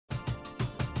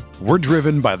We're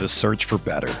driven by the search for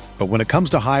better. But when it comes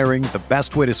to hiring, the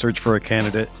best way to search for a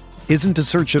candidate isn't to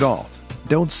search at all.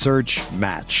 Don't search,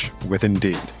 match with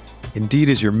Indeed. Indeed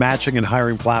is your matching and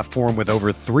hiring platform with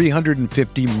over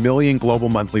 350 million global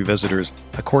monthly visitors,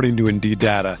 according to Indeed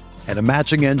data, and a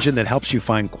matching engine that helps you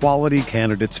find quality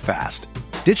candidates fast.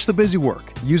 Ditch the busy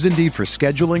work. Use Indeed for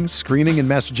scheduling, screening, and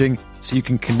messaging so you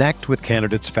can connect with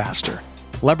candidates faster.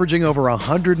 Leveraging over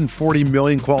 140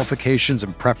 million qualifications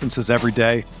and preferences every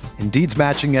day, Indeed's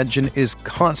matching engine is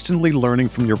constantly learning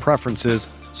from your preferences,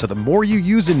 so the more you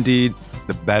use Indeed,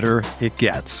 the better it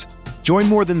gets. Join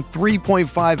more than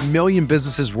 3.5 million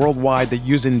businesses worldwide that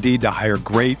use Indeed to hire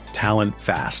great talent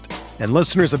fast. And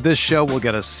listeners of this show will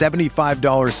get a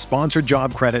 $75 sponsored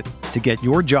job credit to get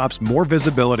your jobs more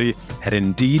visibility at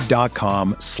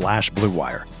Indeed.com/Blue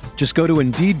Wire. Just go to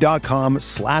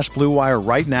Indeed.com/Blue Wire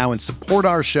right now and support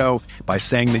our show by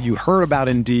saying that you heard about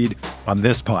Indeed on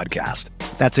this podcast.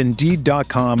 That's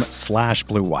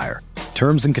Indeed.com/Blue Wire.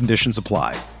 Terms and conditions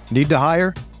apply. Need to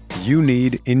hire? You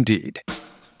need Indeed.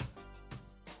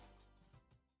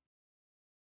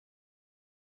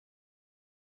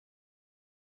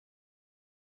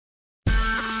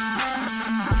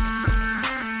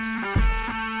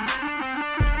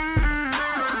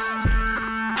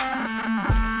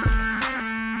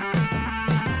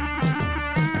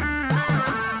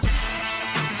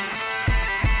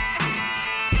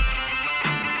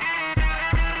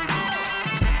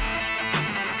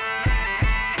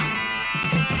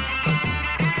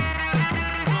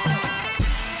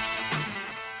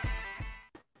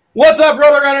 What's up,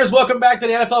 Roto Runners? Welcome back to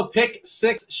the NFL Pick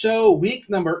 6 show, week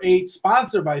number 8,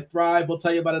 sponsored by Thrive. We'll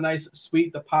tell you about a nice,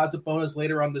 sweet deposit bonus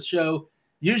later on the show.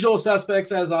 Usual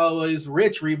suspects, as always,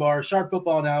 Rich Rebar, Sharp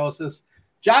Football Analysis,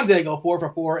 John Daigle, 4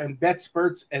 for 4, and Bet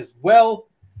Spurts as well.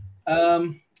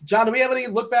 John, do we have any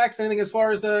look-backs, anything as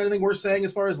far as anything we're saying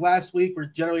as far as last week? We're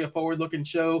generally a forward-looking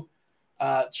show.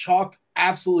 Chalk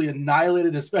absolutely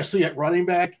annihilated, especially at running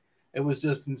back. It was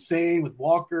just insane with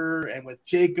Walker and with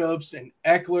Jacobs and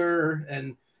Eckler.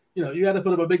 And, you know, you had to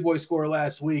put up a big boy score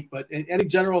last week. But any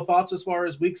general thoughts as far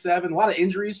as week 7? A lot of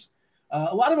injuries.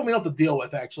 A lot of them we don't have to deal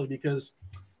with, actually, because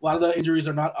a lot of the injuries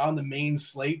are not on the main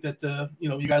slate that,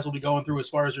 you guys will be going through as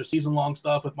far as your season-long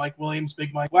stuff with Mike Williams,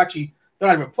 Big Mike. Well, actually, they're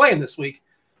not even playing this week.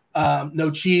 No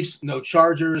Chiefs, no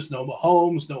Chargers, no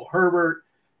Mahomes, no Herbert.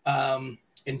 And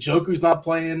Njoku's not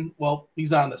playing. Well,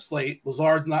 he's not on the slate.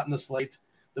 Lazard's not in the slate.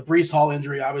 The Breece Hall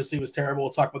injury obviously was terrible.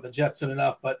 We'll talk about the Jets soon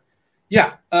enough. But,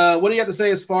 yeah, what do you have to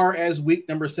say as far as week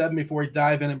number 7 before we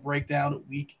dive in and break down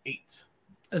week 8?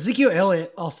 Ezekiel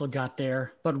Elliott also got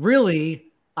there. But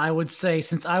really, I would say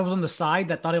since I was on the side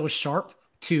that thought it was sharp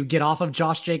to get off of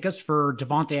Josh Jacobs for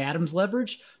Devontae Adams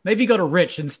leverage, maybe go to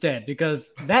Rich instead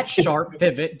because that sharp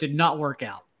pivot did not work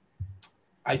out.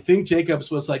 I think Jacobs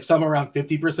was like somewhere around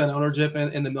 50% ownership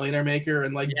in the Millionaire Maker.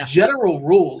 And general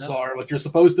rules are like you're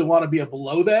supposed to want to be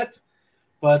below that,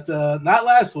 but not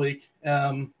last week.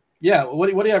 What do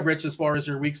you have, Rich, as far as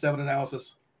your week 7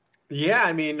 analysis? Yeah,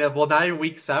 I mean, not even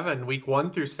week 7, week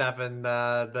 1 through 7,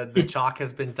 the chalk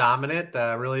has been dominant.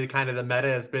 Really kind of the meta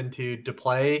has been to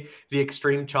play the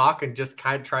extreme chalk and just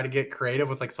kind of try to get creative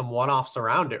with like some one-offs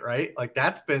around it, right? Like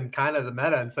that's been kind of the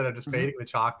meta instead of just fading the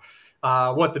chalk.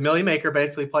 The Million Maker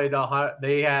basically played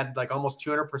they had like almost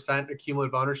 200%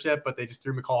 cumulative ownership, but they just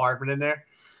threw McCall Hardman in there.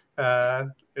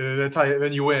 That's how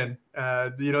then you win.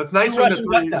 It's nice when the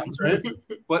touchdowns, right?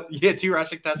 2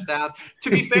 rushing touchdowns. To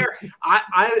be fair,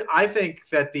 I think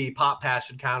that the pop pass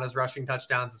should count as rushing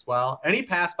touchdowns as well. Any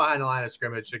pass behind the line of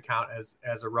scrimmage should count as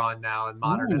a run now in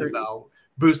modern NFL,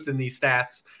 boosting these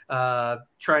stats,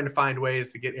 trying to find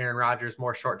ways to get Aaron Rodgers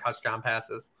more short touchdown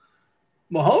passes.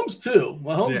 Mahomes too.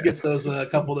 Mahomes gets those a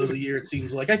couple of those a year, it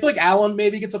seems like. I feel like Allen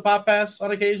maybe gets a pop pass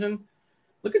on occasion.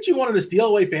 Look at you wanting to steal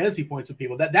away fantasy points from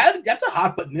people. That's a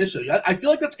hot button issue. I feel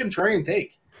like that's a contrarian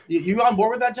take. You on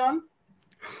board with that, John?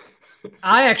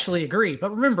 I actually agree.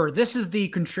 But remember, this is the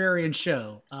contrarian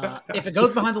show. If it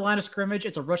goes behind the line of scrimmage,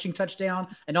 it's a rushing touchdown.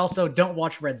 And also, don't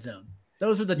watch Red Zone.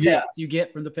 Those are the tips you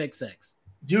get from the Pick 6.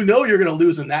 You know you're going to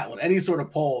lose in that one. Any sort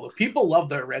of poll. The people love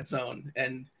their Red Zone.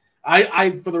 And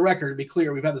I, for the record, to be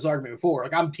clear, we've had this argument before.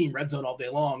 Like I'm team Red Zone all day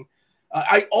long.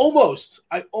 I almost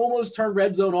turned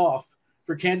Red Zone off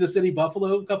for Kansas City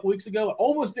Buffalo a couple weeks ago. I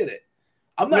almost did it.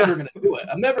 I'm never going to do it.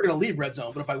 I'm never going to leave Red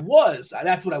Zone. But if I was,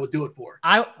 that's what I would do it for.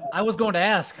 I was going to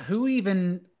ask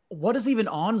what is even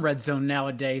on Red Zone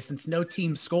nowadays since no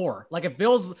teams score? Like if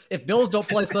Bills don't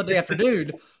play Sunday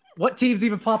afternoon, what teams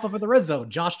even pop up in the Red Zone?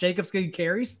 Josh Jacobs getting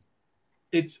carries?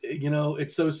 It's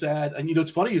so sad. And,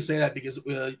 it's funny you say that because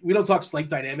we don't talk slate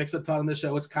dynamics a ton on this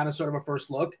show. It's kind of sort of a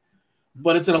first look,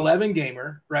 but it's an 11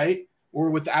 gamer, right? we're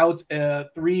without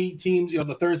 3 teams,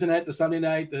 the Thursday night, the Sunday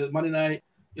night, the Monday night,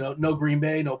 no Green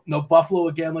Bay, no Buffalo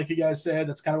again, like you guys said.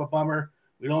 That's kind of a bummer.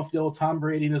 We don't have to deal with Tom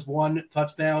Brady and his 1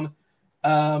 touchdown.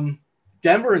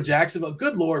 Denver and Jacksonville,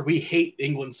 good Lord, we hate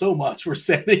England so much. We're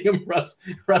sending him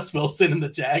Russ Wilson and the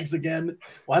Jags again.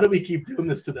 Why do we keep doing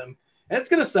this to them? And it's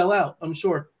going to sell out, I'm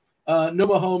sure. No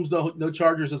Mahomes, no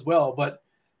Chargers as well. But,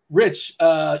 Rich,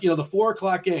 the 4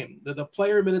 o'clock game, the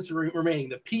player minutes remaining,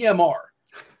 the PMR.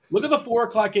 Look at the 4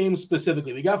 o'clock game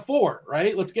specifically. We got 4,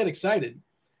 right? Let's get excited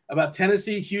about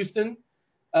Tennessee, Houston,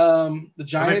 the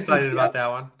Giants. I'm excited about that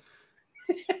one.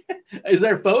 Is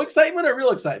there faux excitement or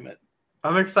real excitement?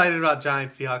 I'm excited about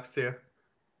Giants Seahawks too.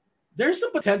 There's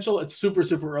some potential. It's super,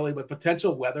 super early, but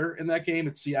potential weather in that game.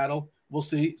 It's Seattle. We'll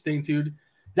see. Stay tuned.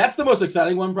 That's the most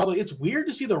exciting one, probably. It's weird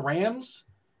to see the Rams.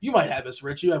 You might have this,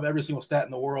 Rich. You have every single stat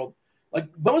in the world. Like,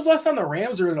 when was the last time the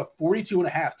Rams are in a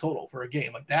 42.5 total for a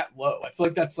game? Like, that low. I feel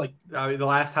like that's like. The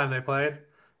last time they played.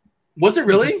 Was it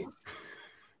really?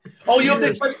 Oh,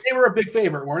 they were a big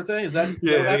favorite, weren't they? Is that?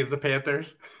 Yeah, I think it's the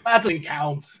Panthers. That doesn't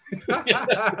count.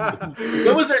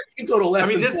 What was their team total less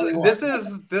than 21?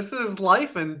 this is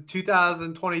life in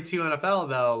 2022 NFL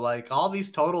though. Like all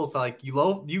these totals, like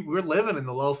we're living in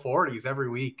the low 40s every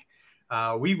week.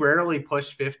 We rarely push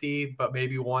 50, but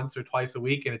maybe once or twice a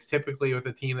week, and it's typically with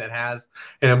a team that has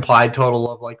an implied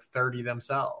total of like 30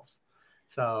 themselves.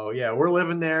 So, yeah, we're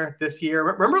living there this year.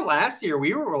 Remember last year,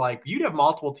 we were like, you'd have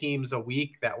multiple teams a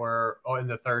week that were in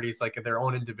the 30s, like their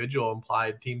own individual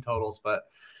implied team totals. But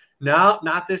no,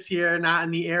 not this year, not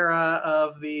in the era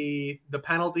of the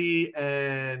penalty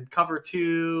and cover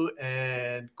 2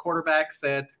 and quarterbacks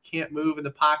that can't move in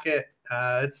the pocket.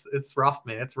 It's rough,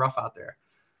 man. It's rough out there.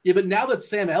 Yeah, but now that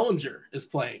Sam Ehlinger is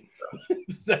playing,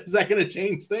 is that going to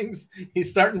change things?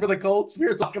 He's starting for the Colts. We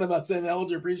were talking about Sam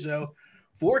Ehlinger pre-show.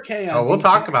 4K on we'll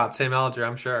talk about Sam Ehlinger,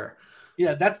 I'm sure.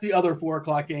 Yeah, that's the other 4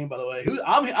 o'clock game, by the way.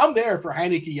 I'm there for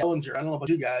Heineke Ehlinger. I don't know about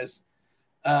you guys.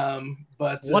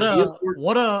 But what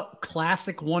a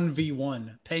classic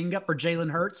 1v1. Paying up for Jalen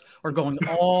Hurts or going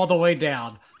all the way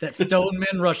down that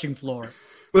Stoneman rushing floor.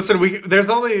 Listen, we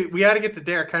got to get to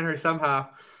Derrick Henry somehow.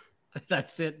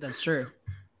 That's it. That's true.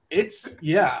 It's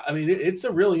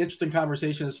a really interesting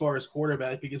conversation as far as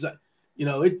quarterback because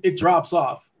it drops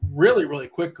off really, really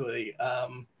quickly.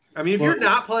 If you're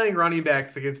not playing running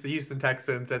backs against the Houston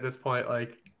Texans at this point,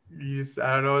 like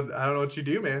I don't know what you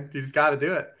do, man. You just got to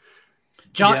do it.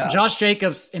 Josh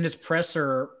Jacobs in his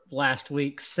presser last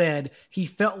week said he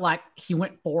felt like he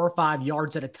went 4 or 5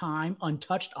 yards at a time,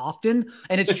 untouched often,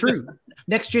 and it's true.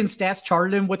 Next Gen Stats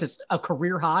charted him with a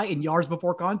career high in yards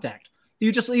before contact.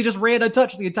 He just ran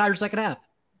untouched the entire second half.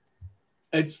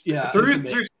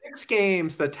 Through 6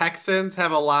 games, the Texans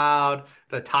have allowed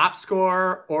the top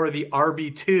score or the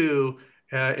RB2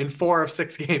 in 4 of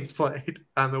 6 games played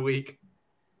on the week.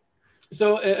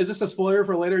 So is this a spoiler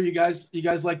for later? You guys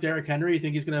like Derrick Henry? You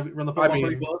think he's going to run the football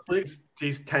pretty well, please?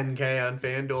 He's 10K on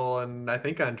FanDuel, and I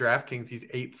think on DraftKings he's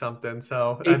 8 something.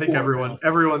 So I think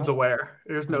everyone's aware.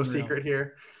 There's no secret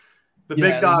here. The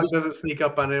big dog doesn't sneak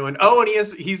up on anyone. Oh, and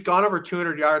he's gone over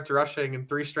 200 yards rushing in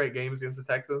 3 straight games against the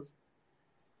Texans.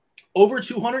 Over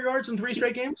 200 yards in 3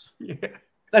 straight games? Yeah.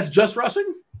 That's just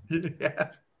rushing?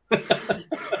 Yeah.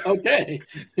 Okay.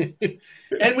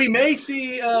 And we may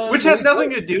see which has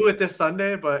nothing to do with this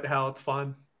Sunday, but hell, it's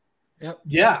fun. Yep.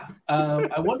 Yeah.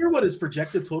 I wonder what his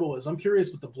projected total is. I'm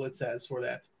curious what the blitz has for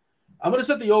that. I'm gonna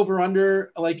set the over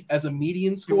under like as a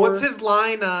median score. What's his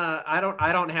line? I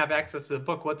don't have access to the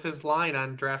book. What's his line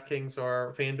on DraftKings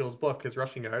or FanDuel's book? His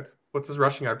rushing yards. What's his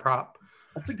rushing yard prop?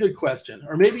 That's a good question.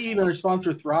 Or maybe even our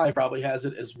sponsor Thrive probably has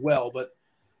it as well, but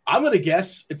I'm going to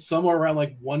guess it's somewhere around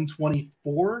like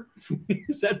 124.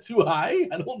 Is that too high?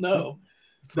 I don't know.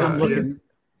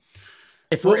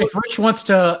 If Rich wants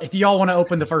to, if y'all want to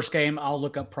open the first game, I'll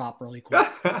look up prop really quick.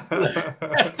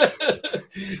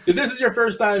 If this is your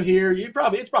first time here,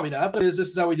 it's probably not, but this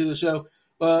is how we do the show.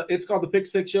 It's called the Pick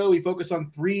Six Show. We focus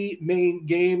on 3 main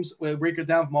games. We break it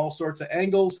down from all sorts of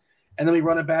angles, and then we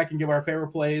run it back and give our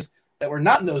favorite plays that were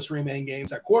not in those 3 main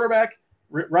games. At quarterback,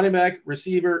 running back,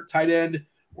 receiver, tight end.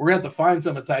 We're going to have to find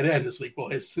some at tight end this week,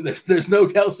 boys. There's no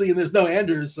Kelsey and there's no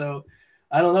Anders, so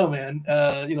I don't know, man.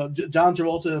 John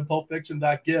Travolta and Pulp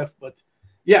Fiction.gif. But,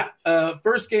 yeah,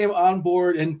 first game on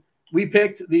board, and we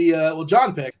picked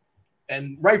John picked,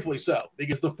 and rightfully so,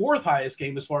 because the 4th highest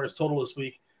game as far as total this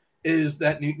week is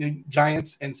that new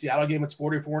Giants and Seattle game. It's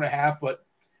 44.5, but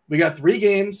we got 3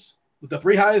 games with the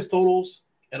 3 highest totals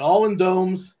and all in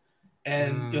domes.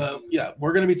 And,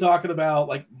 we're going to be talking about,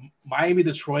 like,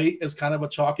 Miami-Detroit is kind of a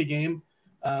chalky game.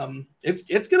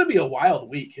 It's going to be a wild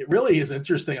week. It really is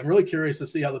interesting. I'm really curious to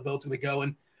see how the build's going to go.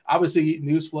 And Obviously,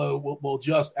 news flow will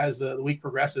adjust as the week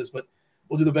progresses, but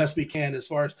we'll do the best we can as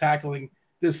far as tackling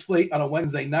this slate on a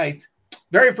Wednesday night.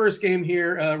 Very first game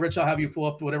here, Rich, I'll have you pull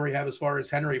up whatever you have as far as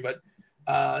Henry, but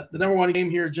the number one game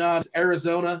here, John, is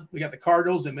Arizona. We got the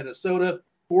Cardinals in Minnesota.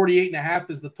 48.5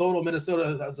 is the total.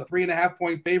 Minnesota was a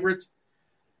 3.5-point favorite.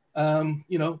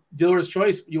 Dealer's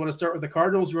choice. You want to start with the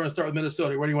Cardinals? You want to start with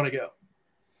Minnesota? Where do you want to go?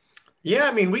 Yeah,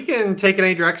 I mean, we can take it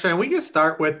any direction. We can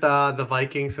start with the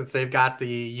Vikings since they've got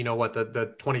the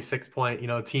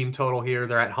 26-point, team total here.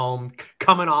 They're at home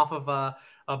coming off of a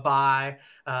bye.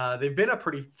 They've been a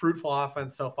pretty fruitful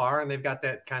offense so far, and they've got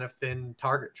that kind of thin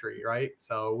target tree, right?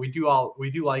 So we do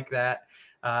like that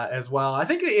as well. I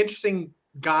think the interesting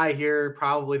guy here,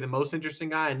 probably the most interesting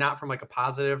guy, and not from like a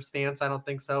positive stance, I don't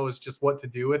think so, is just what to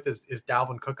do with is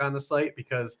Dalvin Cook on the slate,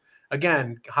 because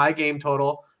again, high game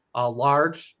total, a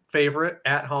large favorite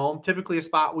at home, typically a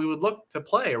spot we would look to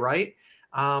play, right?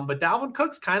 But Dalvin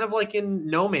Cook's kind of like in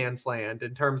no man's land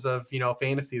in terms of,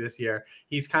 fantasy this year.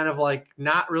 He's kind of like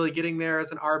not really getting there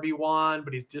as an RB1,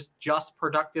 but he's just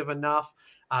productive enough.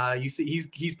 You see,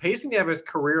 he's pacing to have his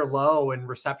career low in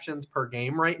receptions per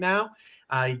game right now.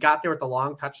 He got there with the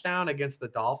long touchdown against the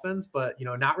Dolphins, but,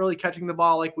 not really catching the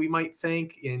ball like we might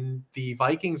think. In the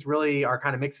Vikings really are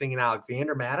kind of mixing in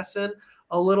Alexander Mattison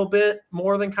a little bit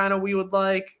more than kind of we would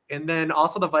like. And then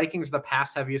also the Vikings, the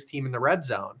pass heaviest team in the red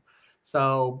zone.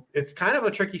 So it's kind of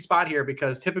a tricky spot here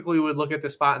because typically we would look at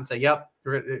this spot and say, yep,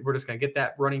 we're just going to get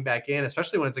that running back in,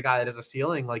 especially when it's a guy that has a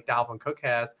ceiling like Dalvin Cook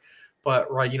has. But,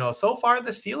 right, so far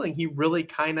the ceiling, he really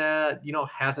kind of,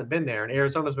 hasn't been there. And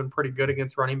Arizona's been pretty good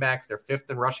against running backs. They're 5th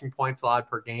in rushing points allowed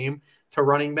per game to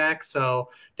running backs. So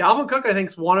Dalvin Cook, I think,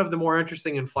 is one of the more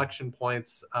interesting inflection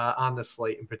points on the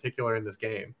slate, in particular in this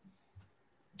game.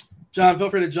 John, feel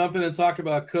free to jump in and talk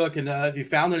about Cook. And if you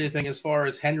found anything as far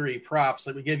as Henry props,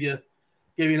 like we gave you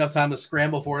enough time to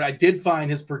scramble for it. I did find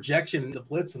his projection in the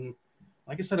blitz. And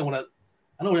like I said, I don't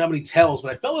know how many tells,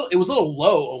 but I felt it was a little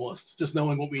low almost, just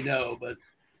knowing what we know. But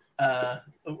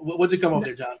what'd you come up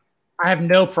there, John? I have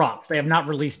no props. They have not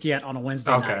released yet on a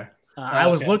Wednesday night. I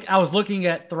was looking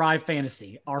at Thrive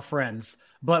Fantasy, our friends.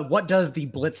 But what does the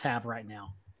blitz have right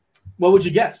now? What would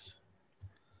you guess?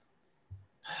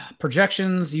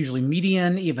 Projections, usually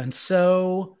median, even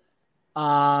so.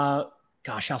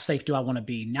 Gosh, how safe do I want to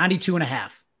be? 92.5.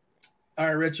 All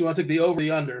right, Rich, you want to take the over, the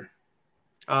under?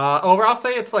 Over, I'll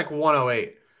say it's like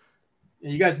 108.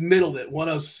 And you guys middled it,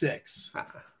 106.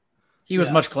 He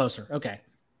was much closer. Okay.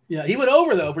 Yeah, he went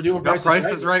over, though, for doing Price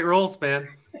is Right rules, man.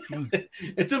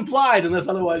 It's implied unless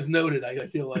otherwise noted, I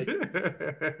feel like.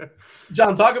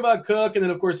 John, talk about Cook, and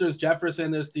then, of course, there's Jefferson,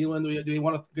 there's Thielen. Do you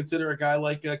want to consider a guy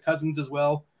like Cousins as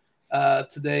well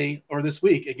today or this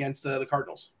week against the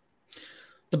Cardinals?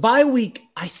 The bye week,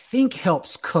 I think,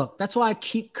 helps Cook. That's why I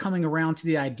keep coming around to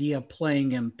the idea of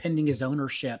playing him pending his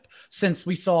ownership, since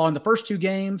we saw in the first two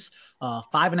games,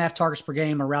 5.5 targets per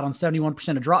game, around on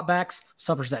 71% of dropbacks,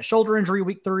 suffers that shoulder injury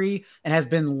week 3, and has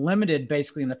been limited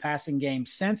basically in the passing game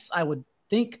since, I would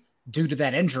think, due to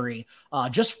that injury.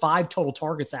 Just 5 total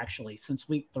targets, actually, since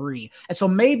week 3. And so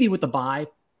maybe with the bye,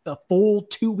 a full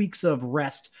 2 weeks of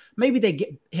rest, maybe they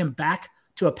get him back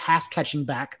to a pass catching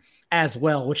back as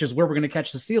well, which is where we're going to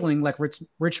catch the ceiling. Like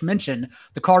Rich mentioned,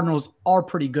 the Cardinals are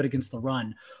pretty good against the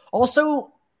run.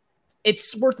 Also,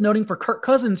 it's worth noting for Kirk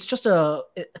Cousins, just a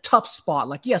tough spot.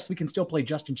 Like, yes, we can still play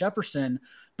Justin Jefferson,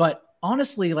 but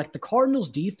honestly, like the Cardinals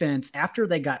defense, after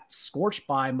they got scorched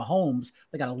by Mahomes,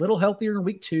 they got a little healthier in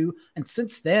week 2. And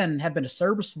since then have been a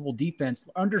serviceable defense,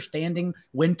 understanding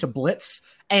when to blitz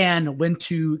and when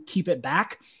to keep it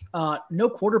back. No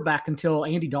quarterback until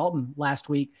Andy Dalton last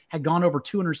week had gone over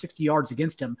 260 yards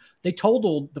against him. They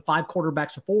totaled the 5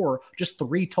 quarterbacks before just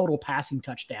 3 total passing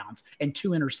touchdowns and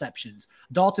 2 interceptions.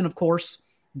 Dalton, of course,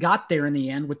 got there in the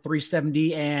end with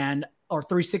 360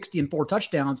 and 4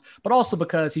 touchdowns, but also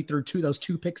because he threw those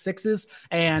 2 pick sixes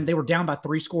and they were down by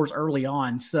 3 scores early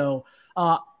on. So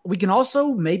we can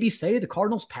also maybe say the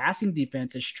Cardinals passing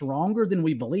defense is stronger than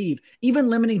we believe, even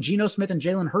limiting Geno Smith and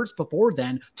Jalen Hurts before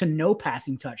then to no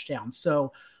passing touchdowns.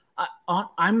 So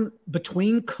I'm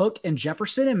between Cook and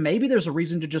Jefferson, and maybe there's a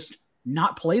reason to just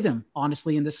not play them,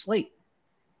 honestly, in this slate.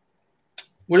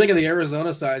 We're thinking the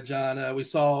Arizona side, John. We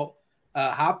saw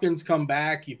Hopkins come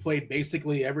back. He played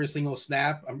basically every single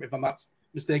snap, if I'm not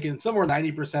mistaken, somewhere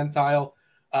 90 percentile.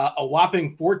 A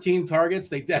whopping 14 targets.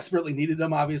 They desperately needed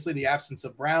him, obviously, the absence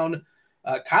of Brown.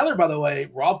 Kyler, by the way,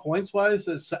 raw points-wise,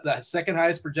 is the second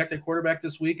highest projected quarterback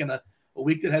this week, and a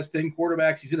week that has 10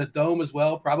 quarterbacks. He's in a dome as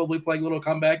well, probably playing a little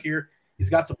comeback here. He's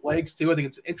got some legs, too. I think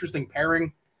it's an interesting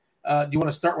pairing. Do you want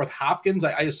to start with Hopkins?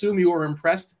 I assume you were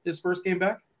impressed his first game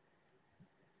back?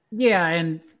 Yeah,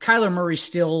 and Kyler Murray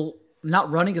still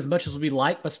not running as much as we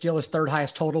like, but still his third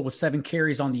highest total with 7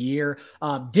 carries on the year.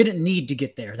 Didn't need to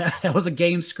get there. That was a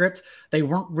game script. They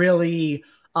weren't really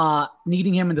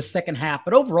needing him in the second half.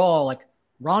 But overall, like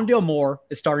Rondale Moore,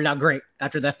 it started out great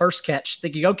after that first catch,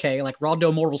 thinking, okay, like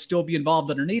Rondale Moore will still be involved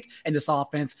underneath in this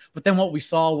offense. But then what we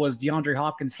saw was DeAndre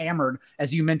Hopkins hammered,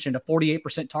 as you mentioned, a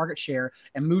 48% target share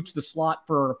and moved to the slot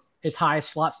for his highest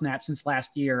slot snap since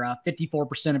last year,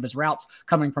 54% of his routes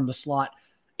coming from the slot.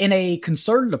 In a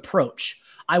concerted approach,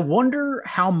 I wonder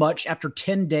how much after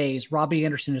 10 days Robbie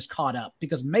Anderson is caught up,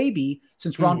 because maybe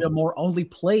since Rondale Moore only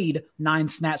played 9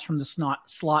 snaps from the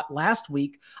slot last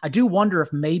week, I do wonder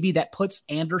if maybe that puts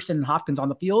Anderson and Hopkins on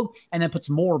the field and then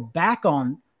puts Moore back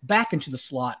into the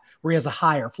slot where he has a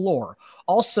higher floor.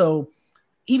 Also,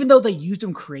 even though they used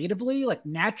him creatively, like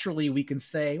naturally we can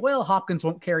say, well, Hopkins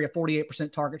won't carry a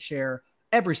 48% target share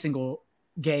every single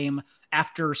game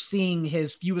after seeing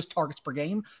his fewest targets per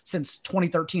game since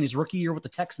 2013, his rookie year with the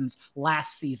Texans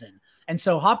last season. And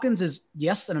so Hopkins is,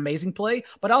 yes, an amazing play,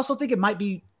 but I also think it might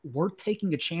be worth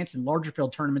taking a chance in larger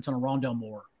field tournaments on a Rondale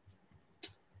Moore.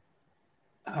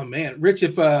 Oh, man. Rich,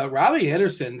 if Robbie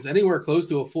Anderson's anywhere close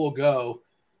to a full go,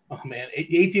 oh, man,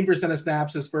 18% of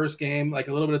snaps his first game, like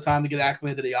a little bit of time to get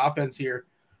acclimated to the offense here.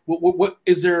 What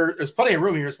is there? There's plenty of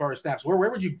room here as far as snaps. Where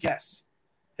would you guess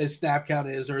his snap count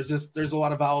is, or is this, there's a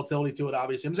lot of volatility to it,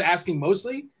 obviously? I'm just asking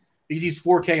mostly because he's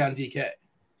 4K on DK.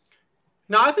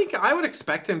 No, I think I would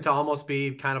expect him to almost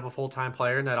be kind of a full-time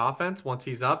player in that offense once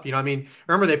he's up. You know, I mean,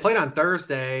 remember they played on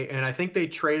Thursday, and I think they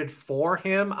traded for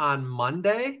him on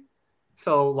Monday.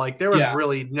 So, like, there was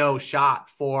really no shot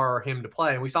for him to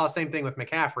play. And we saw the same thing with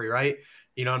McCaffrey, right?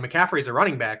 You know, and McCaffrey's a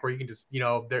running back where you can just, you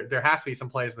know, there has to be some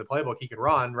plays in the playbook he can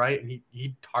run, right? And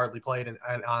he hardly played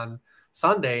on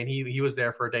Sunday, and he was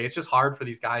there for a day. It's just hard for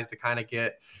these guys to kind of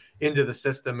get into the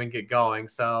system and get going.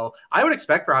 So I would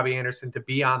expect Robbie Anderson to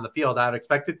be on the field. I would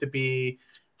expect it to be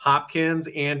Hopkins,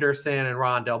 Anderson, and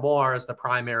Rondale Moore as the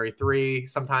primary 3.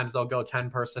 Sometimes they'll go 10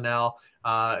 personnel,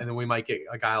 and then we might get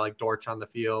a guy like Dortch on the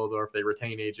field, or if they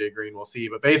retain AJ Green, we'll see.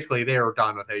 But basically, they were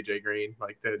done with AJ Green.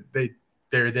 Like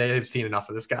they've seen enough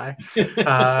of this guy. You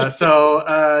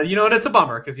know, and it's a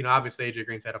bummer because, you know, obviously AJ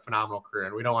Green's had a phenomenal career,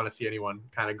 and we don't want to see anyone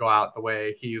kind of go out the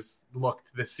way he's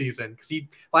looked this season, because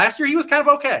last year he was kind of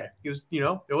okay. He was, you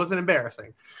know, it wasn't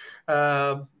embarrassing.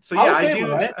 I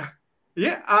do. Right?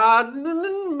 Yeah.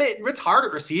 It's hard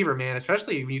at receiver, man,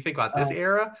 especially when you think about this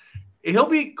era. He'll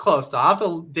be close to. I'll have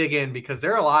to dig in because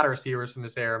there are a lot of receivers from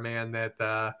this era, man, that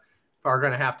are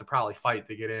going to have to probably fight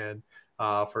to get in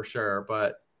for sure.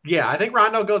 But yeah, I think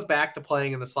Rondo goes back to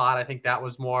playing in the slot. I think that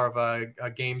was more of a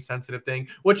game-sensitive thing.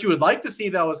 What you would like to see,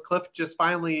 though, is Cliff just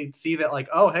finally see that, like,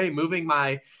 oh, hey, moving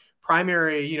my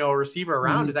primary, you know, receiver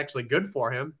around is actually good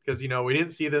for him, because, you know, we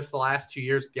didn't see this the last 2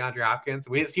 years with DeAndre Hopkins.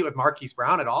 We didn't see it with Marquise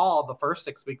Brown at all the first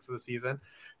 6 weeks of the season.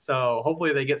 So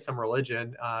hopefully they get some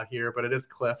religion here, but it is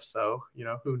Cliff, so, you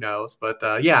know, who knows?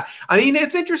 But yeah, I mean,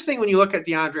 it's interesting when you look at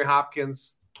DeAndre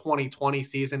Hopkins' 2020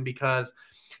 season, because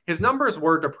his numbers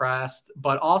were depressed,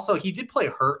 but also he did play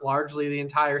hurt largely the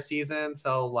entire season.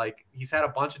 So, like, he's had a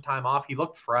bunch of time off. He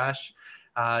looked fresh.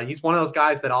 He's one of those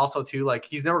guys that also, too, like,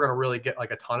 he's never going to really get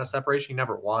like a ton of separation. He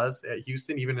never was at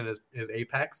Houston, even in his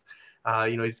apex.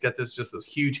 You know, he's got those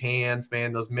huge hands,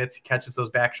 man, those mitts, he catches those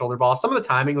back shoulder balls. Some of the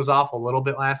timing was off a little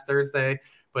bit last Thursday,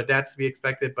 but that's to be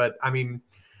expected. But I mean,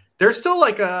 there's still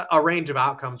like a range of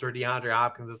outcomes where DeAndre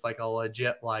Hopkins is like a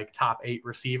legit, like, top 8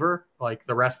 receiver, like,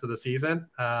 the rest of the season.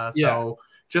 So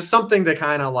just something to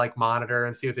kind of like monitor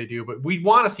and see what they do. But we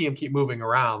want to see him keep moving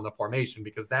around the formation,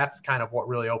 because that's kind of what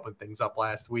really opened things up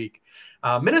last week.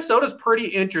 Minnesota's pretty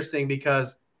interesting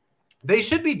because they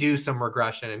should be due some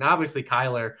regression. And obviously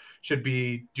Kyler should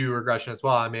be due regression as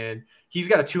well. I mean, he's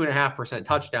got a 2.5%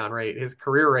 touchdown rate. His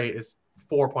career rate is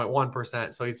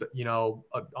 4.1%. So he's, you know,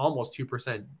 almost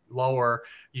 2% lower.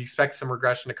 You expect some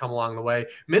regression to come along the way.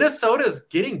 Minnesota's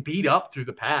getting beat up through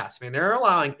the pass. I mean, they're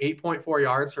allowing 8.4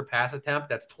 yards per pass attempt.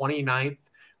 That's 29th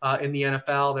in the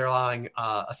NFL. They're allowing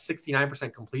a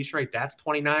 69% completion rate. That's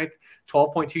 29th.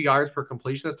 12.2 yards per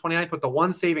completion. That's 29th. But the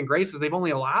one saving grace is they've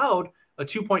only allowed a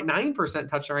 2.9%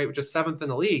 touchdown rate, which is 7th in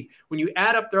the league. When you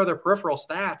add up their other peripheral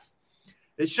stats,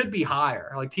 it should be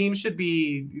higher. Like, teams should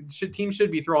be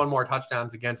throwing more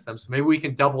touchdowns against them. So maybe we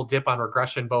can double dip on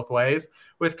regression both ways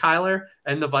with Kyler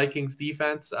and the Vikings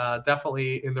defense.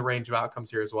 Definitely in the range of outcomes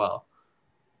here as well.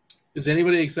 Is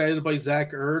anybody excited by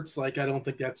Zach Ertz? Like, I don't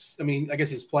think that's, I mean, I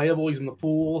guess he's playable. He's in the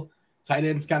pool. Tight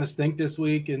ends kind of stink this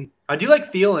week. And I do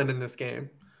like Thielen in this game.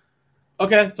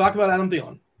 Okay. Talk about Adam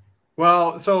Thielen.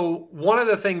 Well, so one of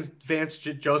the things Vance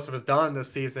Joseph has done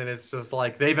this season is just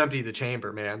like they've emptied the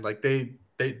chamber, man. Like they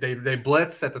They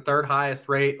blitz at the third highest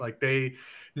rate. Like they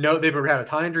know they've had a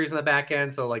ton of injuries in the back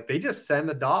end. So like they just send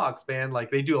the dogs, man. Like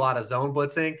they do a lot of zone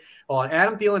blitzing. Well, and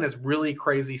Adam Thielen has really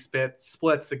crazy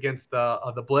splits against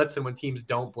the blitz and when teams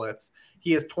don't blitz.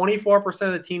 He has 24%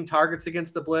 of the team targets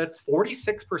against the blitz,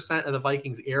 46% of the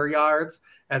Vikings air yards,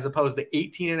 as opposed to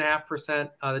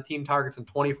 18.5% of the team targets and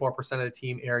 24% of the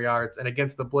team air yards. And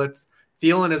against the blitz,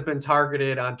 Thielen has been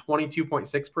targeted on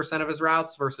 22.6% of his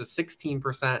routes versus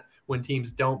 16% when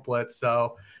teams don't blitz.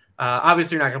 So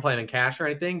obviously you're not going to play him in cash or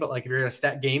anything, but like if you're going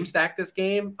to stack this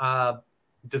game,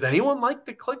 does anyone like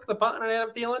to click the button on Adam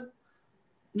Thielen?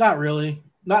 Not really.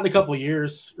 Not in a couple of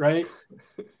years, right?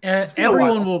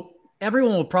 Everyone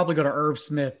will probably go to Irv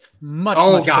Smith much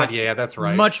quicker, yeah, that's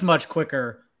right. Much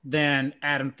quicker than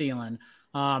Adam Thielen.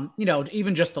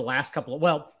 Even just the last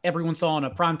everyone saw in a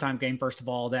primetime game, first of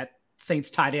all, that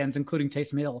Saints tight ends, including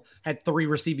Taysom Hill, had 3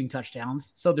 receiving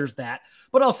touchdowns. So there's that.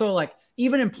 But also, like,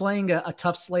 even in playing a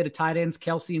tough slate of tight ends,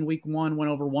 Kelsey in week 1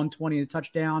 went over 120 and a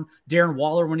touchdown. Darren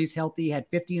Waller, when he's healthy, had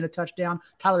 50 and a touchdown.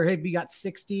 Tyler Higbee got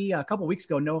 60. A couple weeks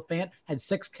ago, Noah Fant had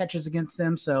 6 catches against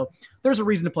them. So there's a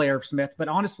reason to play Irv Smith. But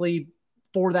honestly,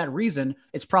 for that reason,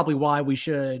 it's probably why we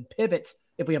should pivot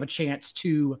if we have a chance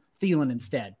to Thielen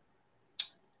instead.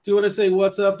 Do want to say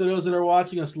what's up to those that are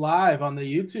watching us live on the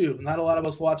YouTube. Not a lot of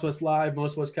us watch us live.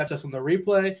 Most of us catch us on the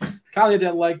replay. Kindly hit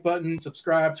that like button,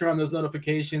 subscribe, turn on those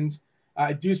notifications.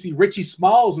 I do see Richie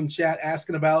Smalls in chat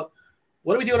asking about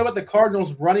what are we doing about the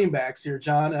Cardinals running backs here,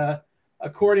 John?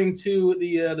 According to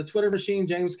the Twitter machine,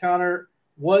 James Conner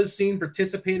was seen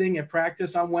participating in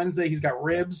practice on Wednesday. He's got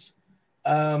ribs.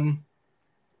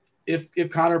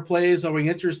 If Conner plays, are we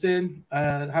interested?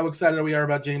 How excited are we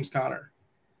about James Conner?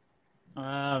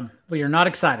 We are not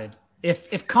excited.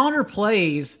 If Conner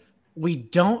plays, we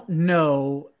don't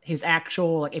know his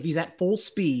actual, like if he's at full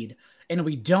speed, and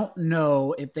we don't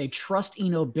know if they trust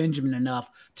Eno Benjamin enough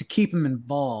to keep him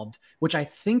involved, which I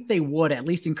think they would, at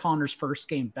least in Conner's first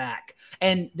game back.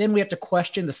 And then we have to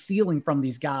question the ceiling from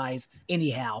these guys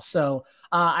anyhow. So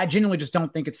I genuinely just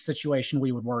don't think it's a situation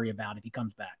we would worry about if he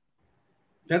comes back.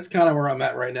 That's kind of where I'm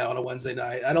at right now on a Wednesday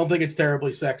night. I don't think it's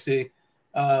terribly sexy.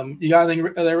 You got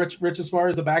anything there, Rich, as far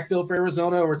as the backfield for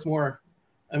Arizona, or it's more,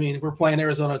 if we're playing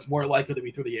Arizona, it's more likely to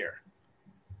be through the air?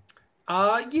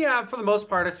 Yeah, for the most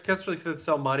part, especially because it's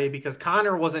so muddy, because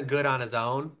Conner wasn't good on his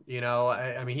own. He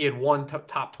had one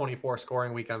top 24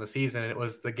 scoring week on the season, and it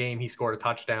was the game he scored a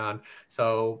touchdown.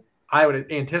 So I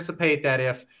would anticipate that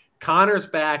if Conner's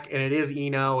back and it is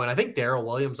Eno, and I think Darrell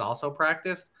Williams also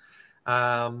practiced,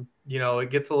 it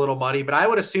gets a little muddy, but I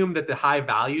would assume that the high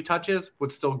value touches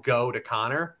would still go to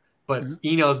Conner, but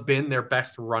Eno's been their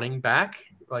best running back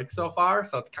so far.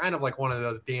 So it's kind of like one of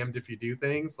those damned if you do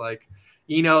things. Like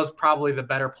Eno's probably the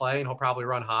better play and he'll probably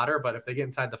run hotter, but if they get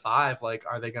inside the 5,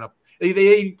 are they going to,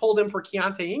 they pulled him for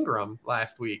Keontae Ingram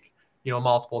last week,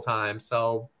 multiple times.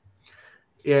 So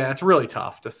yeah, it's really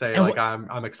tough to say,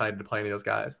 I'm excited to play any of those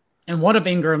guys. And one of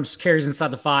Ingram's carries inside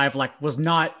the 5, was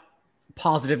not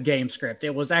positive game script.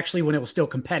 It was actually when it was still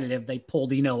competitive, they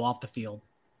pulled Eno off the field.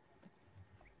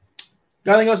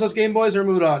 Got anything else on this game, boys, or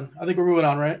moving on? I think we're moving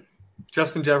on, right?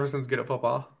 Justin Jefferson's good at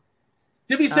football.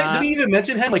 Did we even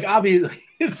mention him? Obviously,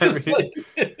 it's just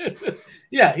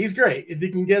yeah, he's great. If you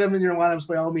can get him in your lineups,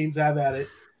 by all means, have at it.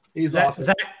 He's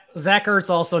awesome. Zach Ertz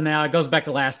also now, it goes back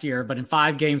to last year, but in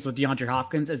 5 games with DeAndre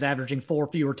Hopkins is averaging 4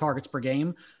 fewer targets per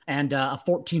game and a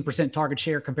 14% target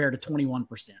share compared to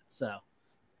 21%. So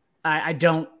I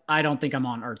don't think I'm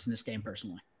on Ertz in this game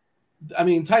personally.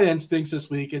 Tight end stinks this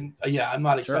week, and I'm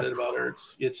not excited about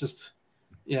Ertz. It's just,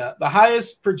 the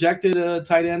highest projected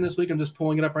tight end this week. I'm just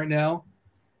pulling it up right now.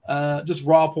 Just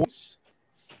raw points.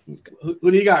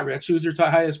 Who do you got, Rich? Who's your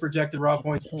highest projected raw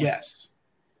points? Yes.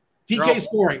 DK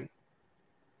scoring.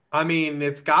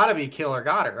 It's got to be Killer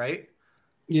Goddard, right?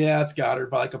 Yeah, it's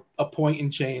Goddard by a point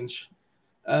and change.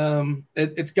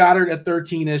 It's Goddard at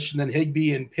 13-ish, and then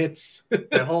Higbee and Pitts.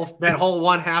 that whole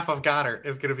one half of Goddard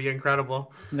is going to be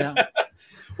incredible. Yeah.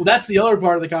 Well, that's the other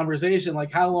part of the conversation.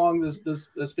 How long does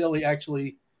Philly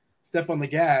actually step on the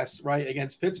gas, right,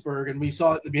 against Pittsburgh? And we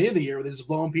saw it at the beginning of the year where they're just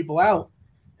blowing people out,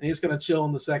 and he's going to chill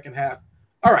in the second half.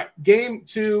 All right, game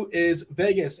 2 is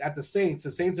Vegas at the Saints.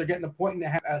 The Saints are getting a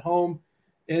 1.5 at home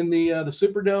in the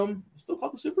Superdome. It's still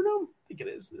called the Superdome? I think it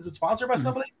is. Is it sponsored by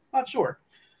somebody? Not sure.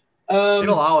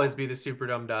 It'll always be the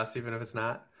Superdome, Dust, even if it's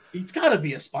not. It's got to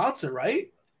be a sponsor,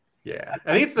 right? Yeah.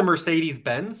 I think it's the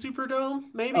Mercedes-Benz Superdome,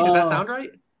 maybe. Does that sound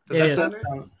right? It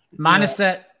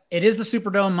is the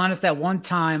Superdome minus that one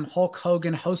time Hulk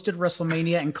Hogan hosted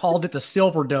WrestleMania and called it the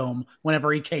Silver Dome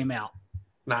whenever he came out.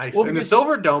 Nice. And the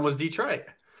Silver Dome was Detroit.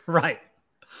 Right.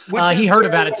 He heard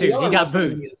about it too. He got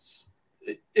booed.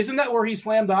 Isn't that where he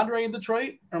slammed Andre in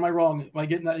Detroit? Or am I wrong? Am I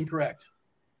getting that incorrect?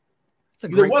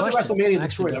 There was a WrestleMania in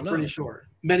Detroit, I'm pretty sure.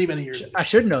 Many years ago. I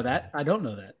should know that. I don't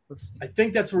know that. I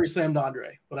think that's where he slammed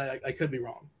Andre, but I could be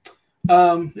wrong.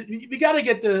 We got to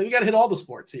hit all the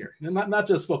sports here, not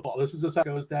just football. This is just how it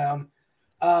goes down.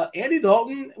 Andy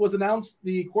Dalton was announced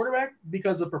the quarterback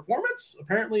because of performance.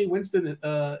 Apparently, Winston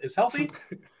is healthy.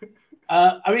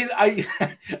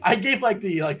 I gave like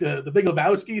the Big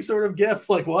Lebowski sort of gif.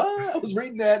 Like, what? I was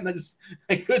reading that and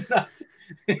I could not.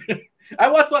 I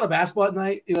watched a lot of basketball at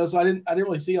night, so I didn't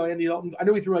really see how Andy Dalton. I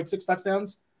knew he threw like 6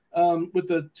 touchdowns with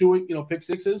the 2 pick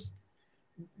sixes.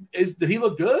 Did he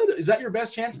look good? Is that your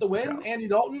best chance to win, Andy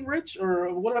Dalton, Rich,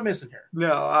 or what am I missing here?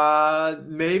 No,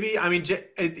 maybe. I mean,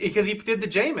 because he did the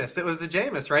Jameis. It was the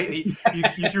Jameis, right?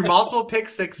 You threw multiple pick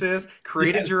sixes,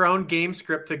 created your own game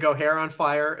script to go hair on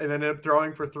fire, and then ended up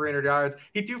throwing for 300 yards.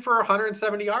 He threw for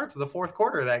 170 yards in the fourth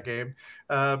quarter of that game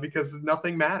because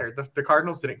nothing mattered. The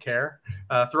Cardinals didn't care.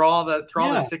 Throw all the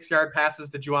 6-yard passes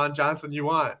to Juwan Johnson you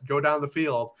want. Go down the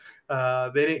field.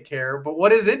 They didn't care. But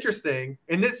what is interesting,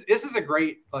 and this is a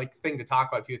great thing to talk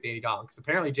about too with Andy Dalton, because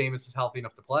apparently Jameis is healthy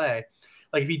enough to play.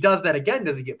 Like if he does that again,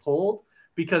 does he get pulled?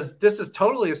 Because this is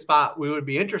totally a spot we would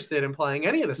be interested in playing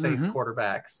any of the Saints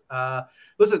quarterbacks.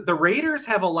 Listen, the Raiders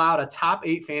have allowed a top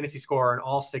 8 fantasy scorer in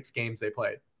all 6 games they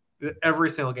played. Every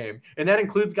single game. And that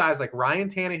includes guys like Ryan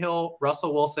Tannehill,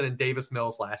 Russell Wilson, and Davis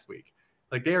Mills last week.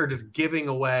 Like they are just giving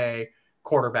away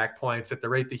quarterback points at the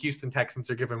rate the Houston Texans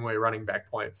are giving away running back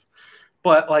points.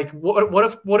 But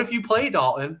what if you play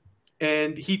Dalton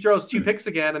and he throws 2 picks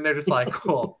again and they're just like,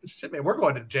 well, shit, man, we're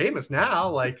going to Jameis now.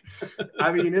 Like,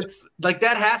 I mean, it's like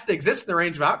that has to exist in the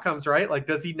range of outcomes, right? Like,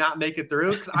 does he not make it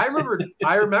through? Because I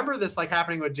remember this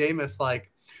happening with Jameis.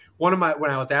 Like when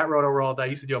I was at Roto World, I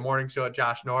used to do a morning show at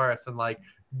Josh Norris, and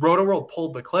Roto World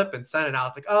pulled the clip and sent it out.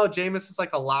 It's like, oh, Jameis is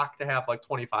a lock to have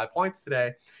 25 points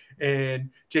today. And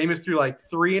Jameis threw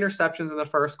 3 interceptions in the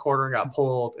first quarter and got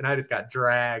pulled. And I just got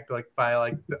dragged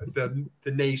by the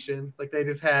nation. They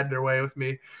just had their way with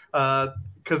me.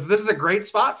 Because this is a great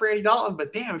spot for Andy Dalton.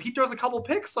 But damn, if he throws a couple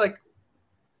picks,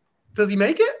 does he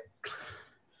make it?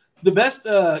 The best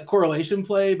correlation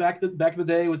play back in the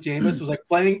day with Jameis was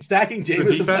stacking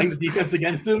Jameis and playing the defense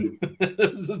against him.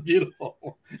 This is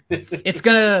beautiful. It's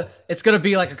gonna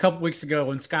be like a couple weeks ago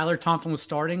when Skylar Thompson was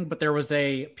starting, but there was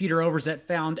a Peter Overs that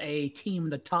found a team in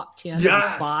the top 10 of the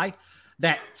SPY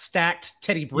that stacked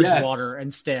Teddy Bridgewater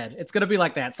instead. It's gonna be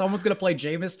like that. Someone's gonna play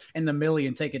Jameis in the millie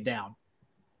and take it down.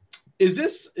 Is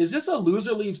this a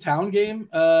loser leaves town game?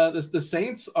 The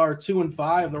Saints are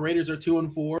 2-5. The Raiders are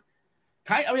 2-4.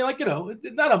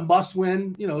 Not a must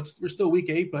win. We're still week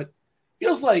 8, but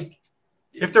feels like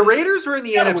if the Raiders were in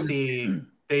the NFC,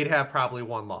 they'd have probably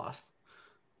 1 loss.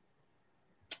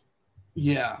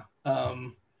 Yeah.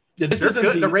 This is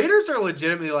good. The Raiders are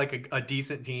legitimately a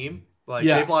decent team.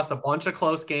 They've lost a bunch of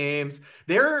close games.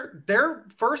 They're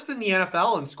first in the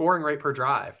NFL in scoring rate per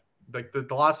drive. The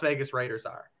Las Vegas Raiders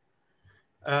are.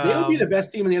 They would be the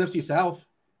best team in the NFC South.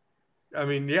 I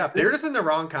mean, yeah, they're just in the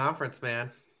wrong conference,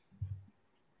 man.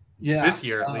 Yeah, this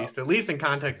year at least in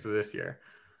context of this year.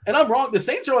 And I'm wrong. The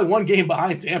Saints are only 1 game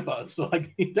behind Tampa, so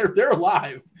they're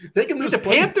alive. They can lose. The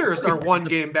Panthers are 1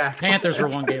 game back. Panthers are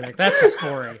 1 game back. That's the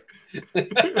story.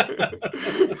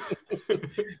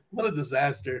 What a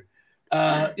disaster.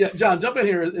 John, jump in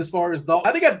here as far as Dalton.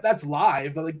 I think that's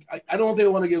live, but I don't know if they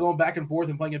want to get going back and forth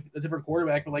and playing a different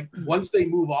quarterback. But once they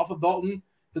move off of Dalton,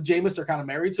 the Jameis are kind of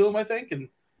married to him, I think,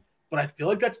 But I feel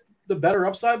like that's the better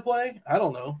upside play. I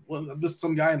don't know. Well, I'm just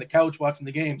some guy on the couch watching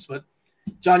the games. But,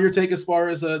 John, your take as far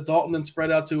as Dalton and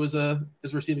spread out to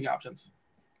his receiving options.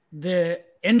 The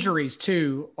injuries,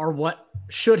 too, are what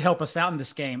should help us out in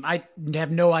this game. I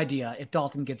have no idea if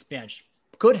Dalton gets benched.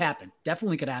 Could happen.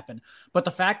 Definitely could happen. But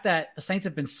the fact that the Saints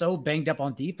have been so banged up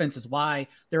on defense is why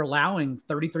they're allowing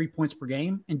 33 points per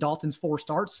game in Dalton's 4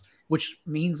 starts, which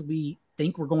means we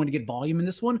think we're going to get volume in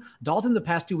this one. Dalton the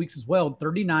past 2 weeks as well,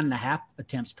 39.5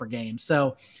 attempts per game.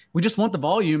 So we just want the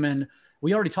volume. And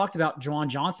we already talked about Juwan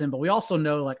Johnson, but we also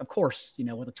know, of course,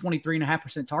 with a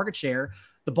 23.5% target share,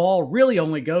 the ball really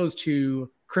only goes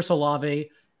to Chris Olave,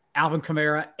 Alvin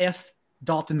Kamara, if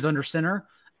Dalton's under center,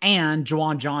 and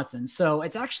Juwan Johnson. So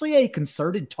it's actually a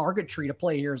concerted target tree to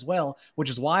play here as well, which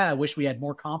is why I wish we had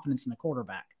more confidence in the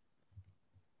quarterback.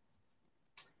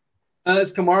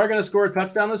 Is Kamara going to score a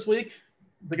touchdown this week?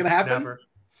 Is it going to happen? Never.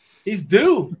 He's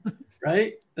due,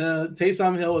 right?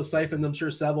 Taysom Hill has siphoned, I'm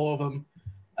sure, several of them.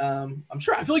 I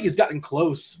feel like he's gotten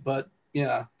close, but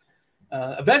yeah.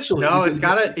 Eventually. No,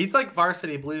 he's like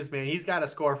Varsity Blues, man. He's got to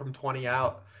score from 20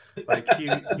 out. Like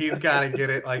he's got to get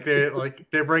it. Like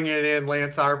they're bringing it in.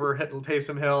 Lance Arbor,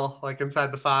 Taysom Hill, like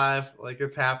inside the 5. Like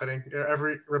it's happening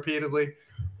repeatedly.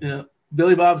 Yeah,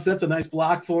 Billy Bob sets a nice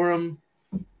block for him.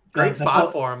 Great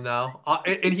spot for him though,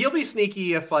 and he'll be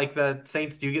sneaky if like the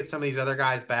Saints do get some of these other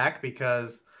guys back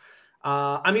because.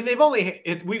 I mean,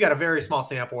 we got a very small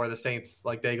sample where the Saints,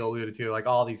 like Daigle alluded to, like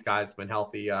all these guys have been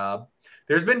healthy.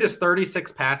 There's been just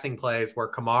 36 passing plays where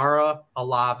Kamara,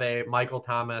 Olave, Michael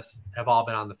Thomas have all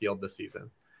been on the field this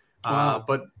season. Wow.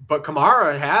 But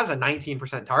Kamara has a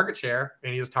 19% target share,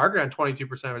 and he was targeted on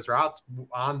 22% of his routes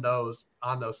on those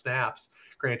snaps.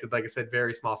 Granted, like I said,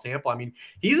 very small sample. I mean,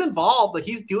 he's involved. Like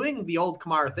he's doing the old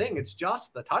Kamara thing. It's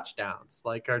just the touchdowns,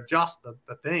 like are just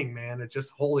the thing, man. It's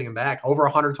just holding him back. Over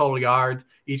 100 total yards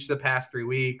each of the past 3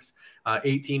 weeks,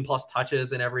 18 plus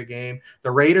touches in every game.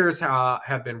 The Raiders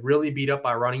have been really beat up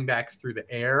by running backs through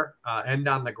the air and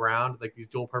on the ground. Like these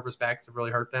dual purpose backs have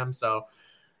really hurt them. So,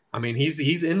 I mean,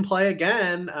 he's in play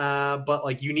again, but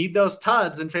like you need those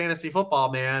tuds in fantasy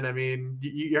football, man. I mean,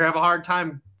 you have a hard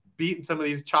time beating some of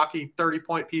these chalky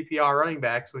 30-point PPR running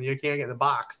backs when you can't get in the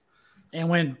box. And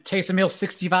when Taysom Hill's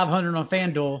 6,500 on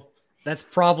FanDuel, that's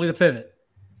probably the pivot.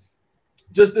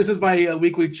 This is my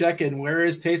weekly check-in. Where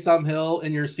is Taysom Hill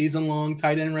in your season-long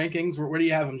tight end rankings? Where do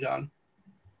you have him, John?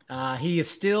 He is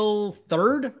still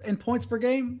 3rd in points per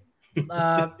game.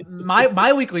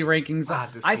 My weekly rankings,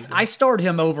 I start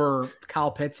him over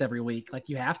Kyle Pitts every week, like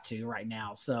you have to right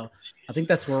now. So I think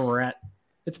that's where we're at.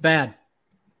 It's bad.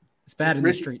 It's bad in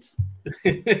the streets.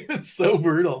 It's so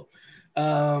brutal.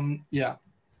 Yeah.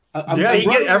 You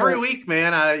get every week,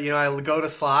 man. I go to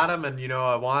slot him and,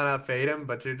 I want to fade him,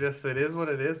 but it is what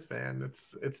it is, man.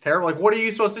 It's terrible. Like, what are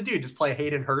you supposed to do? Just play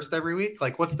Hayden Hurst every week?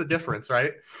 Like, what's the difference,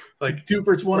 right? Like 2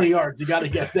 for 20 yards. You got to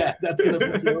get that. That's going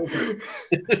to put you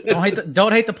over.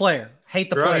 Don't hate the player. Hate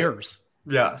the players.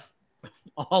 Yes.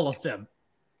 All of them.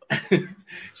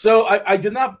 So I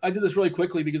did this really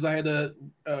quickly because I had to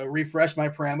refresh my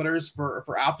parameters for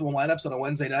optimal lineups on a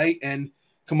Wednesday night, and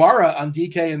Kamara on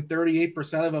DK and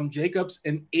 38% of them, Jacobs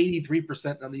and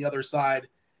 83% on the other side.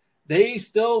 They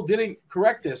still didn't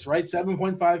correct this, right?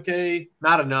 7.5K.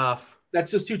 Not enough.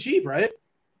 That's just too cheap, right?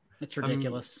 It's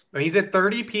ridiculous. He's at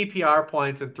 30 PPR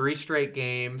points in 3 straight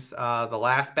games. The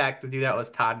last back to do that was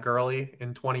Todd Gurley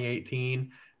in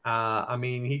 2018. I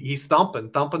mean, he's thumping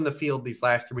the field these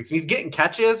last 3 weeks. He's getting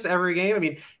catches every game. I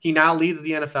mean, he now leads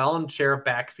the NFL in share of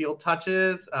backfield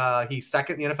touches. He's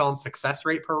second in the NFL in success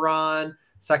rate per run,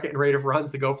 second in rate of runs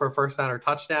to go for a first down or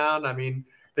touchdown. I mean,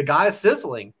 the guy is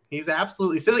sizzling. He's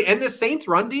absolutely sizzling. And this Saints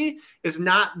run D is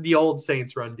not the old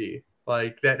Saints run D.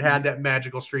 Like that had that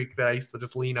magical streak that I used to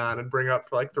just lean on and bring up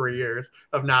for like 3 years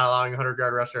of not allowing a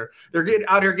 100-yard rusher. They're getting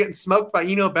out here getting smoked by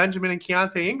Benjamin and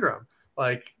Keontae Ingram.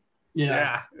 Like,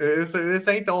 yeah, this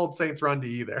ain't the old Saints run to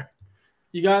either.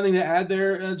 You got anything to add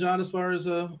there, John, as far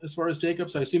as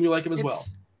Jacobs? I assume you like him as well.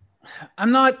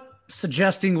 I'm not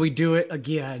suggesting we do it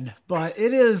again, but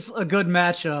it is a good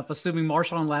matchup, assuming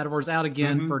Marshawn Lattimore's out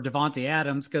again for Davante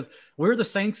Adams, because where the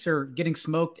Saints are getting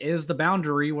smoked is the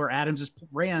boundary where Adams just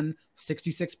ran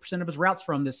 66% of his routes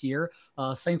from this year.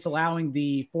 Saints allowing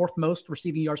the 4th most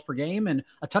receiving yards per game and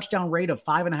a touchdown rate of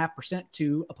 5.5%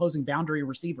 to opposing boundary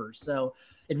receivers. So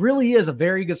it really is a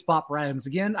very good spot for Adams.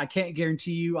 Again, I can't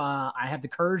guarantee you I have the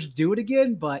courage to do it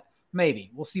again, but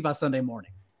maybe. We'll see by Sunday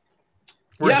morning.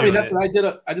 I mean, that's what I did.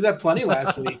 I did that plenty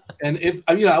last week. And if,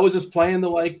 I was just playing the,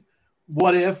 like,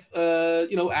 what if,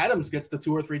 Adams gets the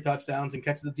 2 or 3 touchdowns and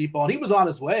catches the deep ball, and he was on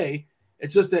his way.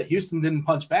 It's just that Houston didn't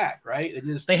punch back, right?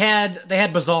 They had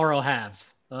bizarro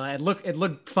halves. It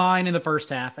looked fine in the first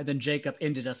half, and then Jacob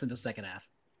ended us in the second half.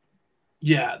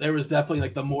 Yeah, there was definitely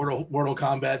like the Mortal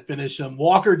Kombat finish.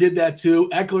 Walker did that too.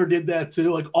 Eckler did that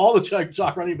too. Like all the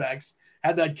chalk running backs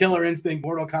had that killer instinct,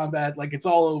 Mortal Kombat. Like it's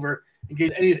all over in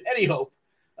case any hope.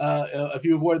 If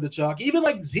you avoided the chalk, even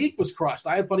like Zeke was crushed.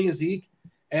 I had plenty of Zeke,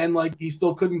 and like he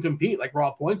still couldn't compete like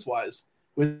raw points wise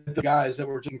with the guys that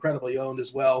were incredibly owned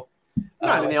as well.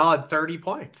 And they all had 30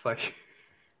 points. Like,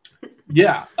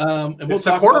 yeah. And it's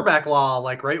the quarterback law.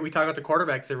 Like, right? We talk about the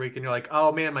quarterbacks every week, and you're like,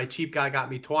 oh man, my cheap guy got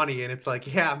me 20, and it's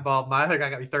like, yeah, but my other guy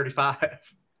got me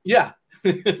 35. Yeah.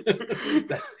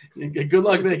 Good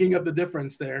luck making up the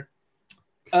difference there.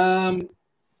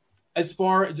 As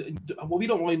far as, we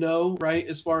don't really know, right?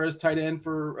 As far as tight end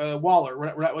for Waller, we're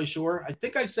not really sure. I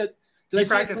think I said, did I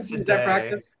practice today? Is that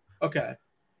practice? Okay.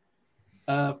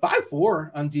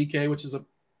 5.4 on DK, which is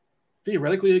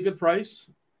theoretically a good price,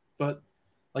 but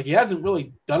like he hasn't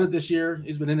really done it this year.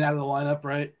 He's been in and out of the lineup,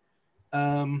 right?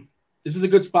 This is a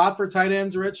good spot for tight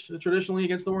ends, Rich, traditionally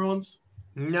against New Orleans.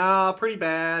 No, pretty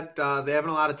bad. They haven't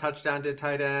allowed a touchdown to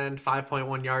tight end,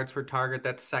 5.1 yards per target.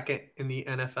 That's second in the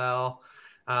NFL.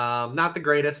 Not the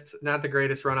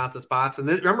greatest run out to spots. And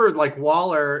remember, like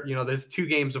Waller, there's 2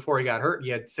 games before he got hurt, he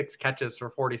had 6 catches for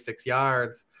 46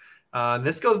 yards. And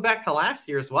this goes back to last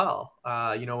year as well.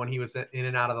 When he was in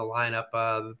and out of the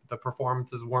lineup, the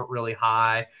performances weren't really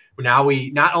high. Now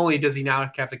not only does he now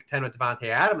have to contend with Davante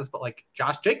Adams, but like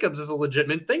Josh Jacobs is a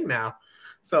legitimate thing now.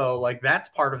 So like that's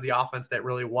part of the offense that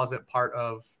really wasn't part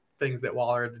of things that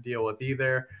Waller had to deal with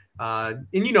either. And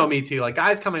me too, like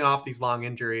guys coming off these long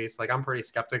injuries, like I'm pretty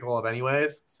skeptical of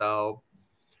anyways. So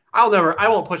I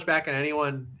won't push back on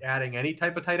anyone adding any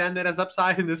type of tight end that has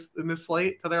upside in this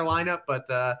slate to their lineup,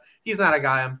 but he's not a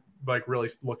guy I'm like really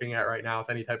looking at right now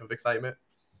with any type of excitement.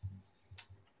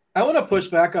 I want to push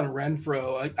back on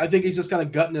Renfrow. I think he's just kind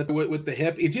of gutting it with the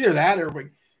hip. It's either that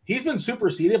or he's been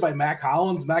superseded by Mac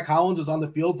Hollins. Mac Hollins is on the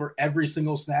field for every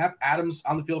single snap. Adams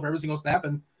on the field for every single snap.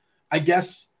 And I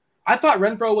guess I thought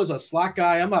Renfrow was a slot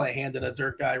guy. I'm not a hand in a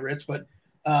dirt guy, Rich, but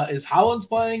is Hollins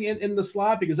playing in the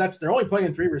slot? Because they're only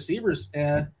playing 3 receivers.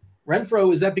 And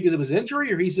Renfrow, is that because of his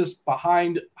injury or he's just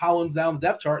behind Hollins down the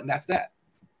depth chart and that's that?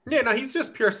 Yeah, no, he's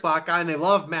just pure slot guy, and they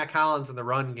love Mac Hollins in the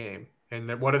run game.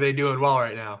 And what are they doing well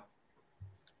right now?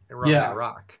 They run that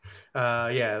rock.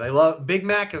 They love Big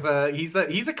Mac. He's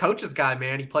a coach's guy,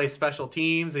 man. He plays special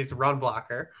teams. He's a run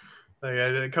blocker.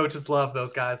 The coaches love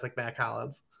those guys like Mac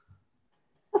Hollins.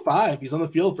 5. He's on the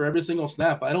field for every single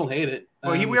snap. I don't hate it.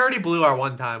 Well, we already blew our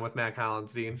one time with Mac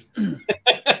Hollins, Dean.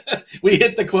 We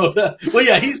hit the quota. Well,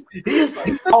 yeah, he's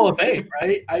Hall of Fame,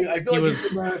 right? I feel like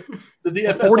he's in the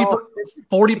DFS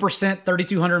 40%,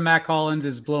 3,200 Mac Hollins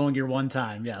is blowing your one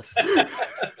time. Yes.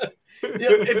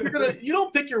 If you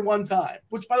don't pick your one time,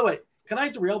 which by the way, can I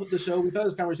derail the show? We've had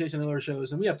this conversation in other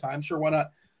shows and we have time. Sure. Why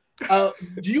not?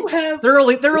 Do you have, they're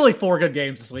only 4 good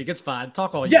games this week. It's fine.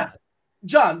 Talk all you want.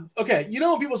 John. Okay.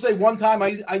 When people say one time,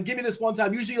 I give you this one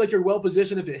time, usually like you're well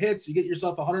positioned. If it hits, you get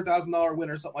yourself $100,000 win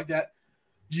or something like that.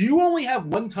 Do you only have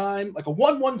one time, like a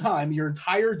one time your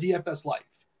entire DFS life?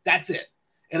 That's it.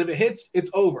 And if it hits,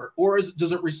 it's over. Or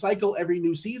does it recycle every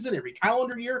new season, every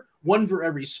calendar year, one for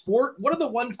every sport? What are the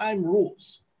one-time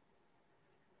rules?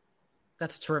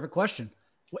 That's a terrific question.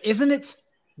 Well, isn't it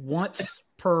once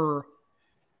per,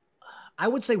 I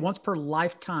would say once per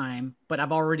lifetime, but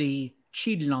I've already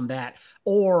cheated on that.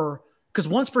 Or because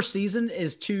once per season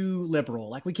is too liberal.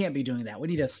 Like we can't be doing that. We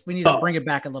need to bring it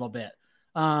back a little bit.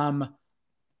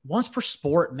 Once per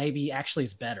sport maybe actually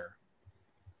is better.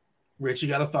 Rich, you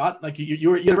got a thought? Like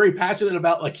you're very passionate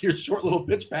about like your short little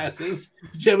pitch passes.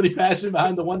 Did you have any passion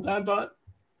behind the one-time thought?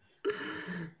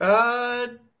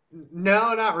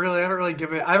 No, not really. I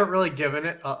haven't really given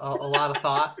it a lot of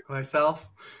thought myself.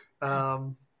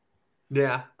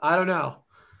 Yeah, I don't know.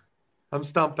 I'm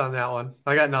stumped on that one.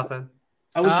 I got nothing.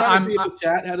 I was trying to see if the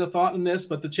chat had a thought in this,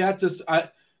 but the chat just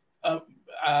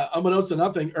unbeknownst to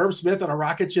nothing, Herb Smith on a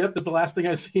rocket ship is the last thing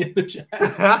I see in the chat.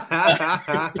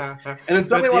 And then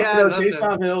somebody wants to know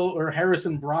Taysom Hill or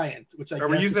Harrison Bryant, which are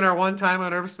we using our one time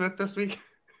on Herb Smith this week?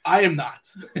 I am not.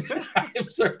 I am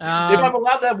sorry. If I'm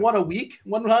allowed to have one a week,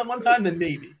 one time, then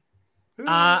maybe.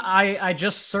 I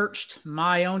just searched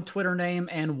my own Twitter name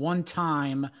and one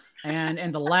time, and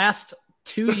in the last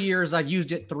 2 years, I've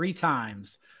used it 3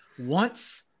 times.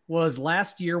 Once was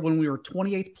last year when we were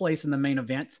 28th place in the main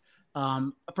event.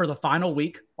 For the final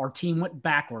week, our team went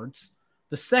backwards.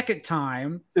 The second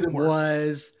time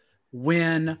was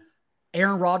when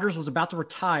Aaron Rodgers was about to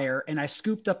retire, and I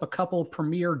scooped up a couple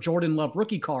premier Jordan Love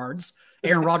rookie cards.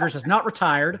 Aaron Rodgers has not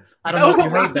retired. I don't know if you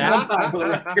heard that.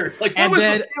 Like, what was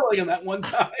the feeling in that one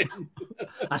time?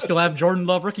 I still have Jordan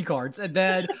Love rookie cards. And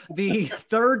then the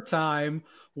third time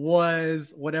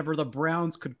was whenever the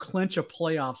Browns could clinch a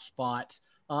playoff spot.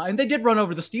 And they did run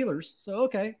over the Steelers. So,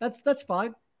 okay, that's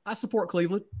fine. I support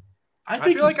Cleveland. I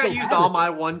feel like I used all my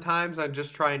one times on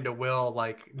just trying to will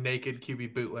like naked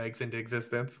QB bootlegs into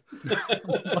existence.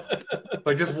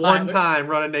 Like just one time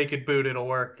run a naked boot, it'll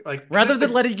work. Like rather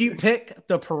than letting you pick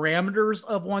the parameters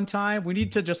of one time, we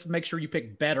need to just make sure you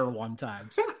pick better one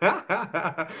times.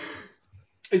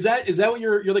 Is that what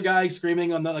you're the guy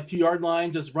screaming on the 2-yard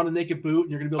line, just run a naked boot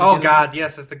and you're gonna be able to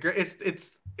yes,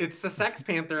 it's the Sex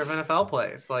Panther of NFL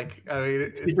plays. Like I mean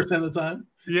 60% of the time.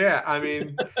 Yeah, I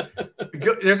mean,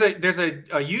 there's a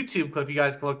YouTube clip, you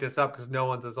guys can look this up because no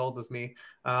one's as old as me,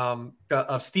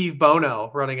 of Steve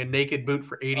Bono running a naked boot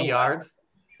for 80 yards.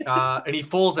 And he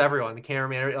fools everyone. The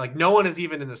cameraman, like no one is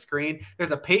even in the screen.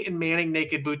 There's a Peyton Manning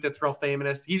naked boot that's real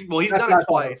famous. He's done it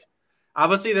twice.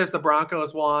 Obviously, there's the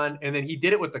Broncos one, and then he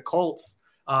did it with the Colts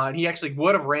And he actually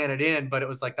would have ran it in, but it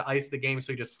was like the ice of the game,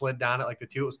 so he just slid down it like the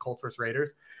 2. It was Colts versus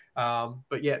Raiders.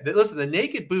 But yeah, listen, the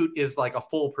naked boot is like a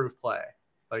foolproof play.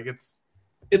 Like it's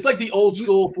like the old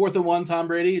school 4th and 1 Tom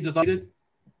Brady. It just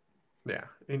yeah.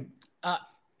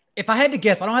 If I had to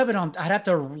guess, I don't have it on. I'd have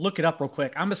to look it up real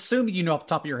quick. I'm assuming you know off the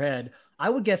top of your head. I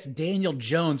would guess Daniel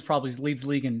Jones probably leads the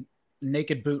league in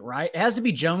naked boot, right? It has to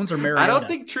be Jones or Mariota. I don't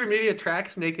think True Media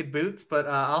tracks naked boots, but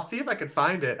I'll see if I can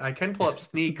find it. I can pull up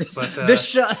sneaks, but this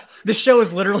show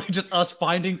is literally just us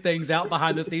finding things out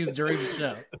behind the scenes during the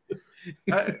show.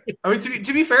 I mean,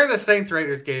 to be fair, the Saints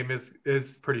Raiders game is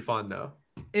pretty fun though.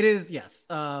 It is, yes.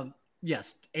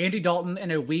 Yes, Andy Dalton in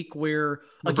a week where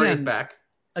Brady's back.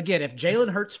 Again, if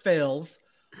Jalen Hurts fails,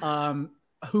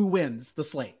 who wins the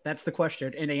slate? That's the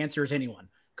question, and the answer is anyone.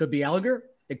 Could be Allinger.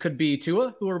 It could be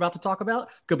Tua, who we're about to talk about.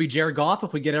 Could be Jared Goff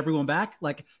if we get everyone back.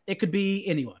 Like, it could be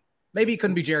anyone. Maybe it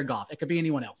couldn't be Jared Goff. It could be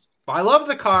anyone else. I love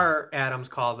the Carr Adams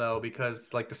call, though,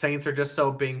 because like the Saints are just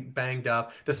so banged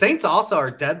up. The Saints also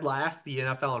are dead last the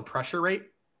NFL in pressure rate,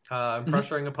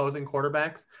 pressuring opposing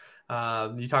quarterbacks.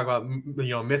 You talk about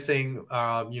missing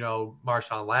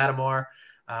Marshawn Lattimore.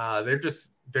 They're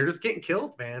just getting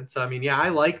killed, man. So I mean, yeah, I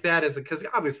like that because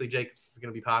obviously Jacobs is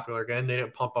going to be popular again. They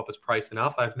didn't pump up his price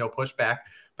enough. I have no pushback,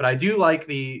 but I do like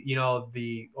the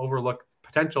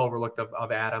potential overlooked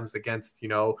of Adams against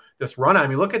this run. I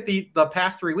mean, look at the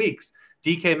past 3 weeks.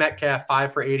 DK Metcalf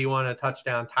 5 for 81 and a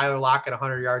touchdown. Tyler Lockett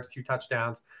 100 yards, 2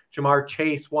 touchdowns. Jamar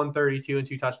Chase 132 and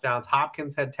 2 touchdowns.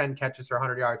 Hopkins had 10 catches for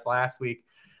 100 yards last week.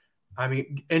 I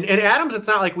mean, and Adams, it's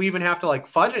not like we even have to like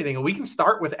fudge anything. We can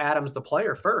start with Adams, the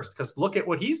player, first, because look at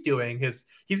what he's doing.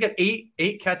 He's got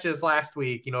eight catches last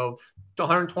week,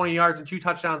 120 yards and 2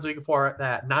 touchdowns the week before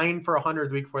that, 9 for 100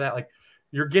 the week before that. Like,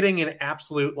 you're getting an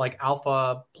absolute like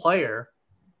alpha player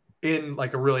in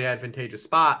like a really advantageous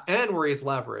spot and where he's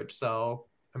leveraged. So,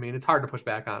 I mean, it's hard to push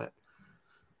back on it.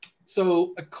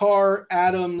 So a Carr,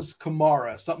 Adams,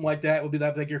 Kamara, something like that would be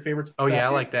like your favorite. Oh yeah, I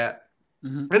like that.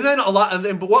 Mm-hmm. And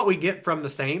then but what we get from the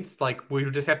Saints, like we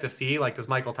just have to see, like, does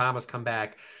Michael Thomas come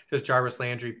back? Does Jarvis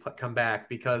Landry come back?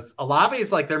 Because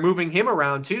Olave's like, they're moving him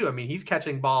around too. I mean, he's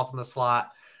catching balls in the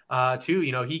slot too.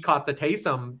 He caught the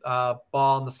Taysom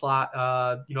ball in the slot,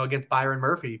 against Byron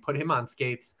Murphy, put him on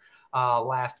skates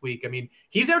last week. I mean,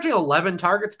 he's averaging 11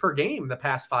 targets per game the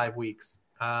past 5 weeks.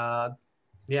 I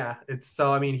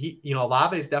mean,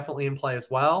 Olave's definitely in play as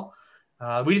well.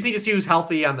 We just need to see who's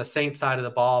healthy on the Saints side of the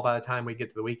ball by the time we get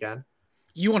to the weekend.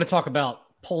 You want to talk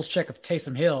about pulse check of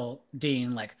Taysom Hill,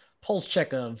 Dean, like pulse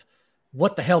check of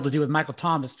what the hell to do with Michael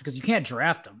Thomas, because you can't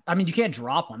draft him. I mean, you can't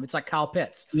drop him. It's like Kyle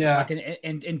Pitts. Yeah. Like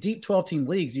in deep 12-team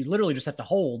leagues, you literally just have to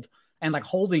hold, and like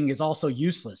holding is also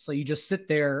useless. So you just sit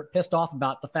there pissed off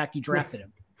about the fact you drafted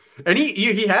him. And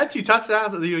he had 2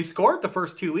 touchdowns. He scored the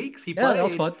first 2 weeks. He played. That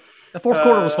was fun. The fourth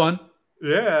quarter was fun.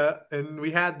 Yeah, and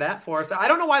we had that for us. I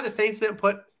don't know why the Saints didn't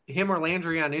put him or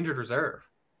Landry on injured reserve.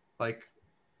 Like,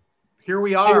 here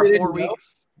we are 4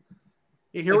 weeks.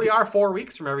 Here we are 4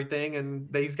 weeks from everything, and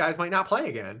these guys might not play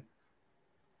again.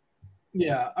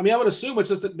 Yeah, I mean, I would assume it's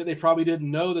just that they probably didn't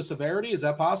know the severity. Is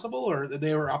that possible, or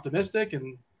they were optimistic?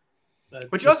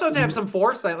 But you also have to have some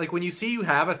foresight. Like, when you see you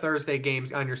have a Thursday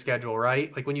games on your schedule,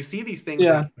 right? Like, when you see these things,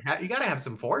 you got to have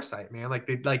some foresight, man. Like,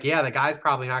 the guy's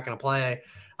probably not going to play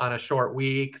on a short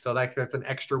week, so that's an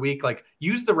extra week. Like,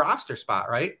 use the roster spot,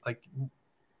 right? Like,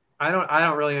 I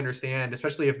don't really understand,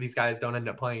 especially if these guys don't end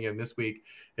up playing in this week.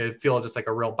 It feels just like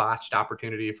a real botched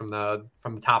opportunity from the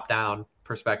top down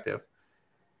perspective.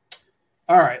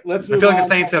 All right, let's move on. I feel like the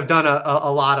Saints have done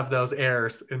a lot of those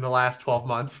errors in the last 12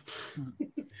 months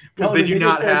because they do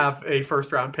not have a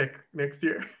first-round pick next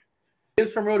year.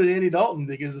 It's promoted Andy Dalton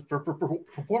because for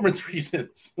performance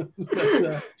reasons.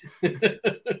 But,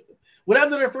 what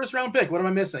happened to their first-round pick? What am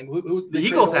I missing? The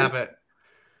Eagles have it.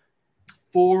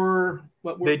 For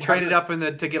what? They traded up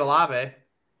to get Olave.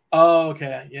 Oh,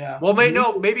 okay, yeah. Well,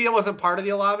 maybe it wasn't part of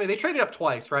the Olave. They traded up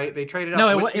twice, right? They traded up.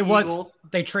 It was.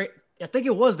 I think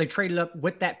it was. They traded up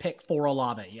with that pick for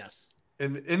Olave. Yes.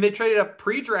 And they traded up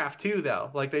pre-draft too, though.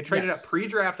 Like, they traded up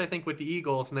pre-draft, I think, with the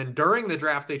Eagles, and then during the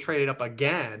draft they traded up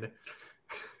again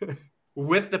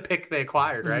with the pick they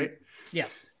acquired, right?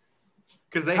 Yes.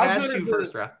 Because they had 2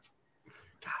 first rounds.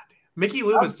 God damn. Mickey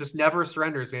Loomis just never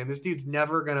surrenders, man. This dude's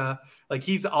never gonna, like,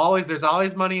 there's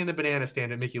always money in the banana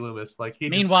stand at Mickey Loomis. Like,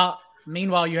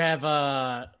 meanwhile you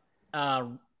have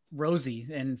Rosie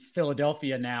in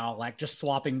Philadelphia now, like, just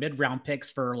swapping mid-round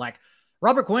picks for, like,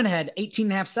 Robert Quinn had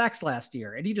 18.5 sacks last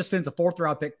year, and he just sends a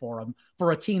 4th-round pick for him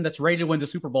for a team that's ready to win the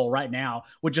Super Bowl right now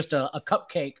with just a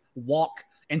cupcake walk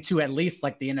into at least,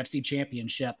 like, the NFC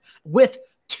Championship with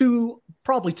 2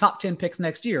 probably top 10 picks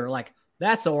next year. Like,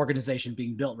 That's an organization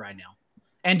being built right now.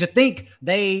 And to think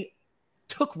they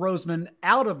took Roseman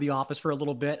out of the office for a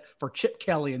little bit for Chip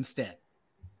Kelly instead.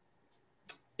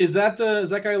 Is that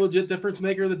guy a legit difference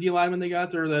maker, the D lineman they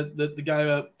got, or the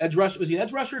guy edge rush? Was he an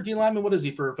edge rusher, D lineman? What is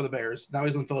he for the Bears? Now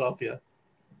he's in Philadelphia.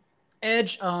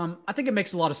 Edge, I think it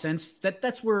makes a lot of sense.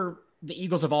 That's where the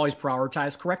Eagles have always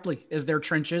prioritized correctly, is their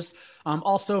trenches.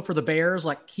 Also for the Bears,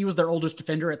 like he was their oldest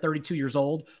defender at 32 years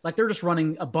old. Like they're just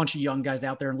running a bunch of young guys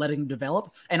out there and letting them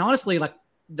develop. And honestly, like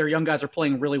their young guys are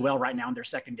playing really well right now in their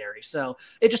secondary. So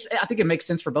I think it makes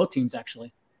sense for both teams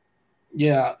actually.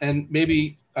 Yeah, and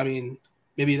maybe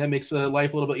that makes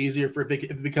life a little bit easier if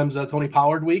it becomes a Tony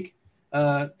Pollard week,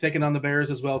 taking on the Bears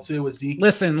as well too with Zeke.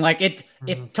 Listen, like if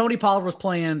Tony Pollard was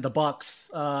playing the Bucs,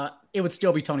 it would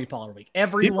still be Tony Pollard week.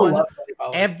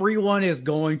 Everyone is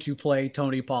going to play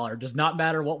Tony Pollard. Does not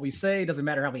matter what we say. Doesn't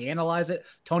matter how we analyze it.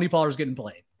 Tony Pollard's getting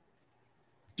played.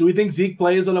 Do we think Zeke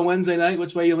plays on a Wednesday night?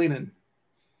 Which way are you leaning?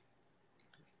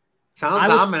 Sounds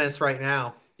ominous right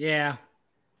now. Yeah.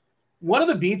 One of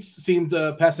the beats seemed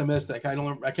pessimistic. I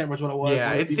can't remember what it was.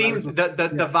 Yeah, it seemed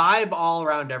the vibe all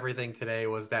around everything today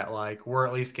was that like we're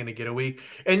at least going to get a week.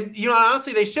 And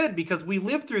honestly, they should, because we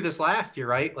lived through this last year,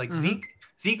 right? Like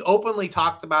Zeke openly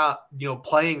talked about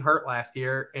playing hurt last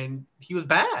year, and he was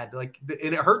bad. Like,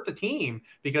 and it hurt the team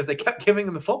because they kept giving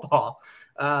him the football.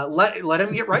 Let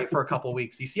him get right for a couple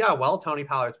weeks. You see how well Tony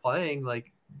Pollard's playing.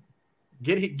 Like,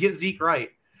 get Zeke right.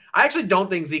 I actually don't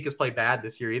think Zeke has played bad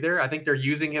this year either. I think they're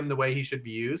using him the way he should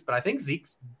be used, but I think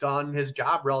Zeke's done his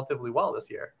job relatively well this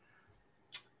year.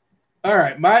 All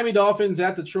right. Miami Dolphins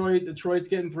at Detroit. Detroit's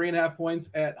getting 3.5 points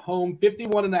at home.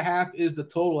 51.5 is the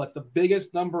total. That's the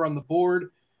biggest number on the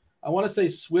board. I want to say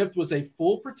Swift was a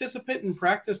full participant in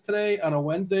practice today on a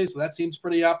Wednesday, so that seems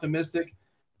pretty optimistic.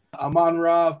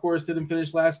 Amon-Ra, of course, didn't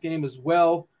finish last game as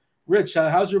well. Rich,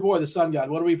 how's your boy, the Sun God?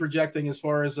 What are we projecting as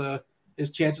far as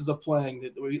his chances of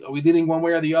playing? Are we leaning one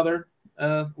way or the other?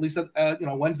 At least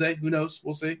Wednesday. Who knows?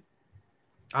 We'll see.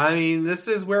 I mean, this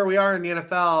is where we are in the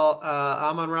NFL.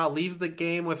 Amon-Ra leaves the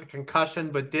game with a concussion,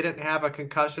 but didn't have a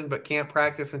concussion, but can't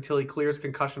practice until he clears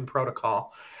concussion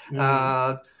protocol.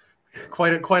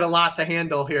 Quite a lot to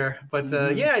handle here. But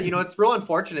it's real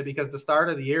unfortunate because the start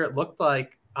of the year, it looked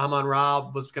like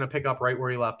Amon-Ra was going to pick up right where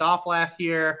he left off last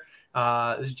year.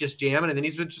 Is just jamming, and then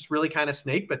he's been just really kind of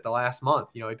snake bit the last month.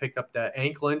 He picked up the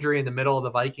ankle injury in the middle of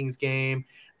the Vikings game,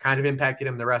 kind of impacted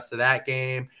him the rest of that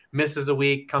game. Misses a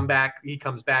week, he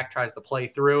comes back, tries to play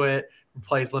through it,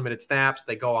 plays limited snaps.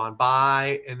 They go on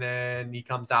by, and then he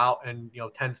comes out and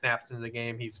 10 snaps into the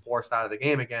game, he's forced out of the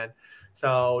game again.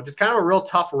 So just kind of a real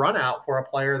tough run out for a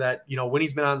player that when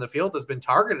he's been on the field has been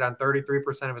targeted on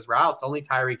 33% of his routes. Only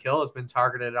Tyreek Hill has been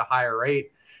targeted at a higher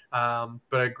rate.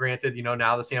 But granted,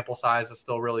 now the sample size is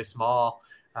still really small.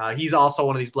 He's also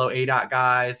one of these low ADOT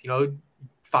guys,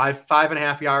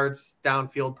 5.5 yards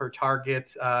downfield per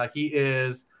target. He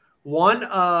is one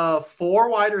of 4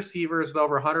 wide receivers with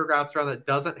over 100 routes run that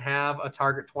doesn't have a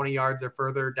target 20 yards or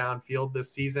further downfield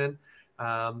this season.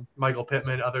 Michael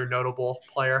Pittman, other notable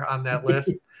player on that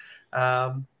list.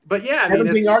 But yeah,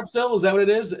 17 yards still? Is that what it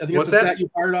is? I think that's the stat you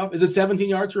fired off. Is it 17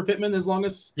 yards for Pittman as long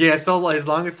as? Yeah, still his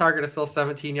longest target is still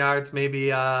 17 yards.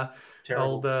 Maybe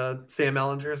old Sam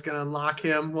Ellinger is going to unlock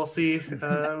him. We'll see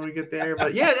when we get there.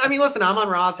 But yeah, I mean, listen,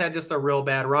 Amon-Ra's had just a real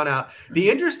bad run out. The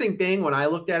interesting thing when I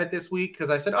looked at it this week, because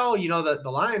I said, the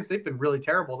Lions, they've been really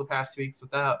terrible the past 2 weeks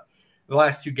without the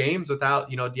last 2 games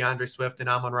without, DeAndre Swift and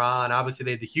Amon-Ra. And obviously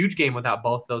they had the huge game without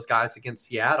both those guys against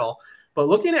Seattle. But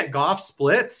looking at Goff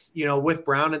splits, with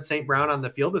Brown and St. Brown on the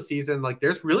field this season, like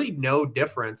there's really no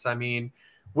difference. I mean,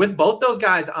 with both those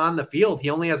guys on the field, he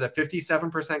only has a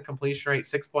 57% completion rate,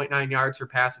 6.9 yards per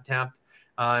pass attempt,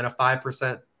 and a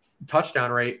 5%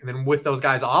 touchdown rate. And then with those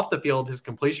guys off the field, his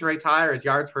completion rate's higher, his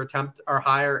yards per attempt are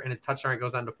higher, and his touchdown rate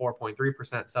goes on to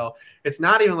 4.3%. So it's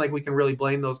not even like we can really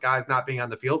blame those guys not being on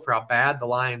the field for how bad the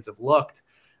Lions have looked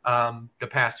the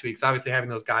past 2 weeks. Obviously having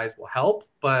those guys will help,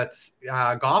 but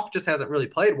Goff just hasn't really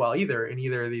played well either in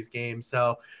either of these games.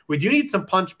 So we do need some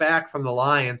punch back from the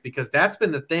Lions, because that's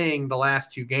been the thing the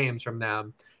last 2 games from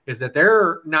them, is that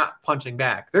they're not punching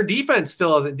back. Their defense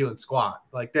still isn't doing squat.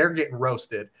 Like they're getting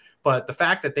roasted, but the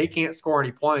fact that they can't score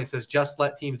any points is just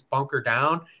let teams bunker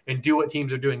down and do what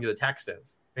teams are doing to the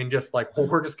Texans, and just like, well,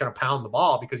 we're just going to pound the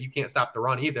ball because you can't stop the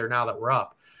run either now that we're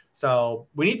up. So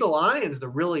we need the Lions to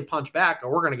really punch back, or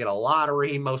we're going to get a lot of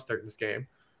Raheem Mostert in this game.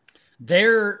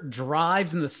 Their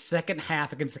drives in the second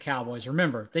half against the Cowboys,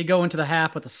 remember, they go into the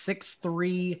half with a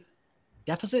 6-3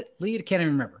 deficit lead. I can't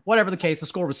even remember. Whatever the case, the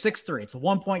score was 6-3. It's a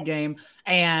 1-point game.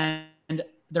 And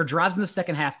their drives in the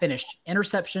second half finished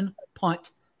interception, punt,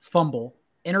 fumble,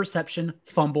 interception,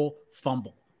 fumble,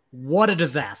 fumble. What a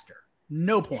disaster.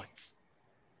 No points.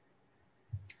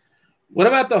 What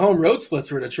about the home road splits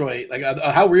for Detroit? Like,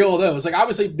 how real are those? Like,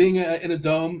 obviously, being in a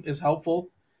dome is helpful.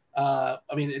 I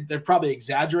mean, they're probably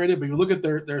exaggerated, but you look at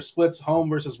their splits, home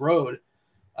versus road.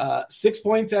 6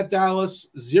 points at Dallas,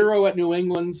 0 at New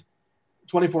England,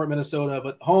 24 at Minnesota.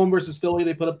 But home versus Philly,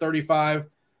 they put up 35,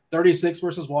 36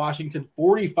 versus Washington,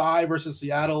 45 versus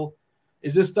Seattle.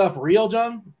 Is this stuff real,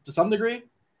 John, to some degree?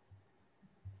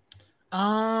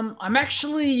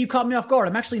 You caught me off guard.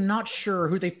 I'm actually not sure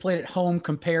who they've played at home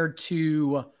compared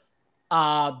to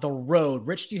the road.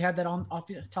 Rich, do you have that off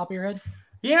the top of your head?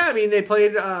 Yeah, I mean, they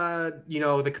played,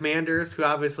 the Commanders, who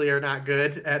obviously are not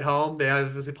good at home. They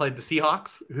obviously played the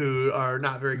Seahawks, who are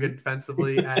not very good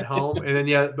defensively at home. And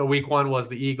then, the week one was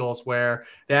the Eagles, where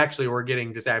they actually were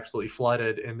getting just absolutely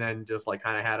flooded and then just like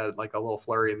kind of had a little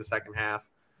flurry in the second half.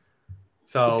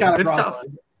 So it's tough.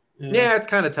 Yeah, it's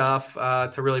kind of tough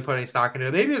to really put any stock into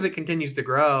it. Maybe as it continues to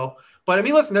grow. But I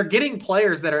mean, listen, they're getting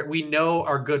players that we know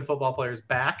are good football players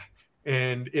back.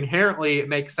 And inherently, it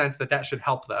makes sense that should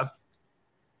help them.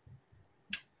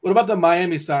 What about the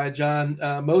Miami side, John?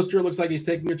 Mostert looks like he's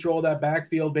taking control of that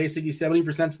backfield, basically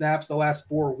 70% snaps the last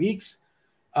 4 weeks.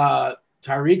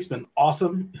 Tyreek's been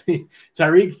awesome.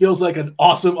 Tyreek feels like an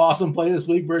awesome play this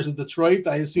week versus Detroit.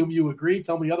 I assume you agree.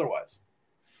 Tell me otherwise.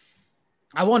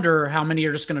 I wonder how many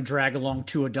are just going to drag along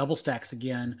Tua double stacks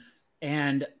again.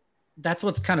 And that's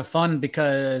what's kind of fun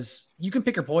because you can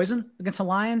pick your poison against the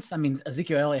Lions. I mean,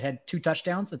 Ezekiel Elliott had 2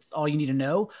 touchdowns. That's all you need to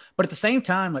know. But at the same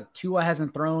time, like Tua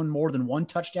hasn't thrown more than 1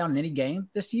 touchdown in any game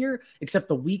this year, except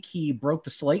the week he broke the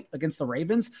slate against the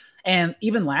Ravens. And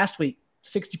even last week,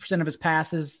 60% of his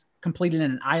passes completed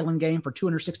in an island game for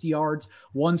 260 yards,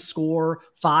 1 score,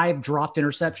 5 dropped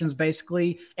interceptions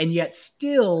basically. And yet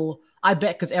still, I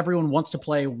bet because everyone wants to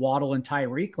play Waddle and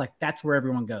Tyreek, like that's where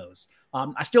everyone goes.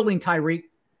 I still lean Tyreek.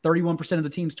 31% of the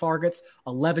team's targets,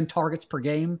 11 targets per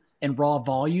game in raw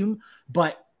volume.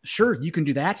 But sure, you can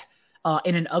do that.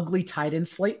 In an ugly tight end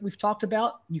slate we've talked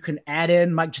about, you can add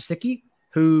in Mike Gesicki,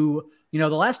 who, the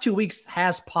last 2 weeks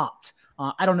has popped.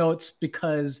 I don't know. It's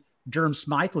because Durham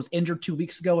Smythe was injured 2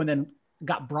 weeks ago and then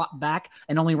got brought back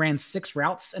and only ran 6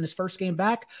 routes in his first game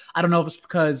back. I don't know if it's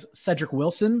because Cedric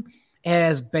Wilson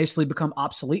has basically become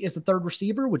obsolete as the third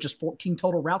receiver with just 14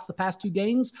 total routes the past 2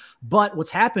 games. But what's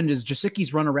happened is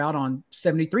Gesicki's run a route on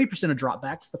 73% of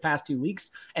dropbacks the past 2 weeks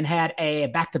and had a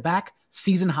back-to-back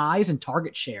season highs in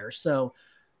target share. So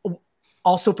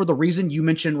also for the reason you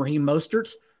mentioned Raheem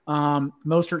Mostert,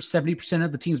 Mostert 70%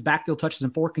 of the team's backfield touches in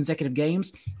 4 consecutive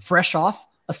games, fresh off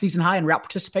a season high in route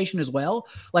participation as well.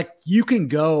 Like you can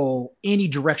go any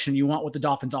direction you want with the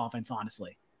Dolphins offense,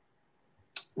 honestly.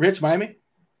 Rich, Miami?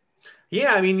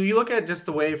 Yeah, I mean, you look at just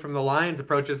the way from the Lions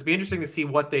approaches, it'd be interesting to see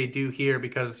what they do here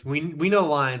because we know the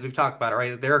Lions, we've talked about it,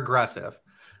 right? They're aggressive.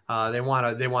 They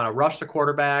want to rush the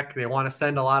quarterback. They want to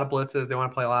send a lot of blitzes. They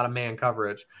want to play a lot of man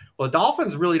coverage. Well, the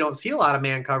Dolphins really don't see a lot of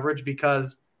man coverage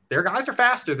because their guys are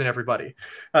faster than everybody.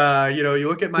 You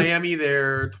look at Miami,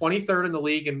 they're 23rd in the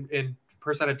league in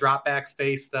percent of dropbacks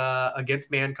faced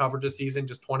against man coverage this season,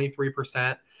 just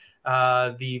 23%.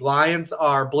 The Lions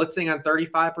are blitzing on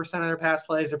 35% of their pass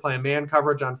plays. They're playing man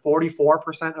coverage on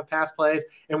 44% of pass plays.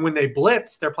 And when they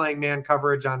blitz, they're playing man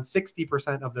coverage on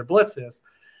 60% of their blitzes.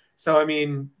 So, I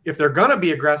mean, if they're going to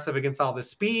be aggressive against all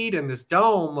this speed and this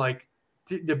dome, like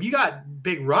you got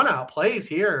big run out plays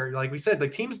here. Like we said,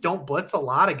 like teams don't blitz a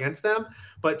lot against them,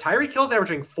 but Tyreek Hill's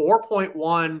averaging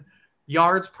 4.1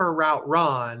 yards per route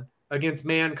run against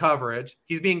man coverage.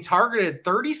 He's being targeted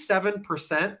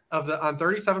 37% on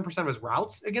 37% of his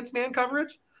routes against man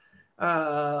coverage.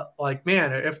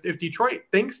 If Detroit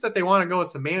thinks that they want to go with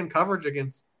some man coverage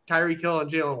against Tyreek Hill and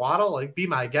Jalen Waddle, like be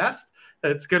my guest.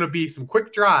 It's going to be some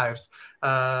quick drives.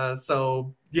 We'll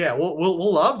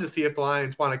love to see if the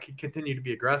Lions want to continue to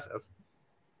be aggressive.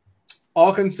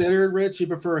 All considered, Rich, you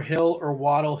prefer Hill or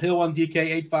Waddle? Hill on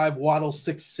DK 8.5, Waddle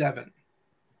 6.7.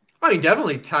 I mean,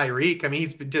 definitely Tyreek. I mean,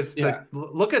 he's just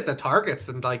look at the targets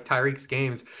in like Tyreek's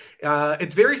games.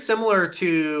 It's very similar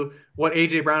to what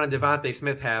AJ Brown and Devontae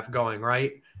Smith have going,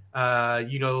 right?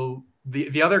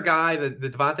 The other guy, the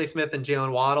Devontae Smith and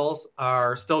Jalen Waddles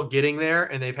are still getting there,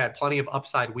 and they've had plenty of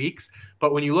upside weeks.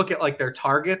 But when you look at like their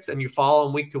targets and you follow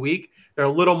them week to week, they're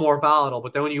a little more volatile.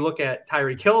 But then when you look at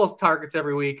Tyreek Hill's targets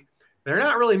every week, they're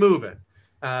not really moving.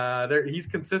 He's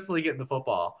consistently getting the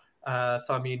football.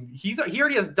 So I mean, he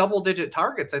already has double-digit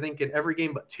targets, I think, in every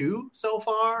game but 2 so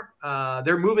far.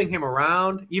 They're moving him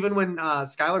around. Even when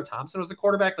Skylar Thompson was the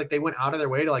quarterback, like they went out of their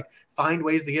way to like find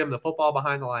ways to get him the football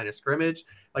behind the line of scrimmage.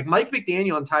 Like Mike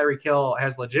McDaniel and Tyreek Hill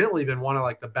has legitimately been one of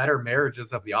like the better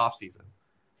marriages of the offseason.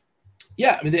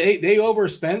 Yeah, I mean they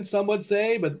overspent, some would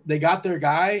say, but they got their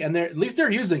guy, and at least they're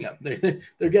using him.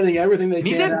 They're getting everything they can.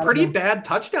 He's had pretty bad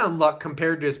touchdown luck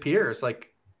compared to his peers.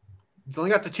 Like he's only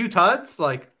got the 2 tuds.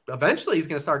 Like eventually he's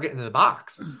going to start getting in the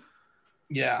box.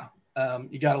 Yeah,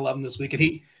 you got to love him this week. And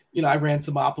he, I ran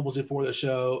some optimals before the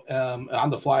show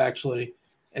on the fly actually,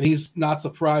 and he's not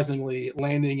surprisingly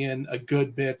landing in a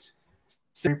good bit,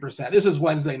 3%. This is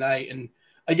Wednesday night, and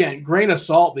again, grain of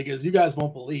salt because you guys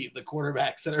won't believe the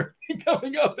quarterbacks that are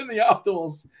coming up in the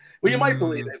optimals. Well, you might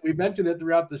believe it. We mentioned it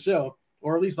throughout the show,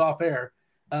 or at least off air.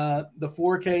 The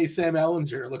 4K Sam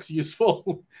Ellinger looks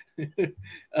useful.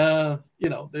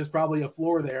 There's probably a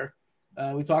floor there.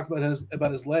 We talked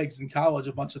about his legs in college,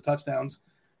 a bunch of touchdowns.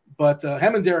 But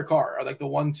him and Derek Carr are like the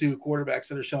 1-2 quarterbacks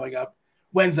that are showing up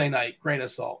Wednesday night. Grain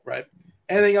of salt, right?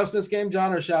 Anything else in this game,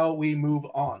 John, or shall we move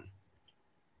on?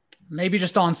 Maybe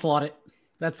just onslaught it.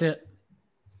 That's it.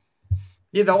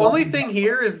 Yeah, the only thing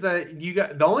here is that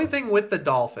the only thing with the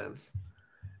Dolphins,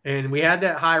 and we had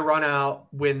that high run out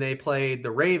when they played the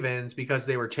Ravens because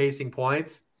they were chasing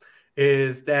points,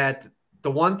 is that the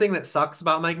one thing that sucks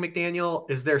about Mike McDaniel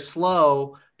is they're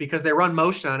slow because they run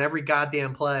motion on every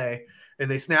goddamn play. And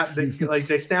they snap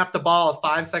the ball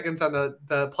 5 seconds on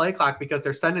the play clock because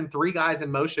they're sending 3 guys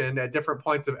in motion at different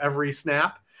points of every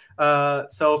snap.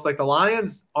 So if like the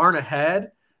Lions aren't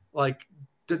ahead, like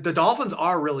the Dolphins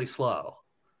are really slow.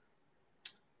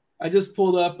 I just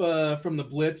pulled up from the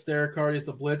Blitz, Derek Carr is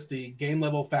the Blitz, the game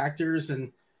level factors,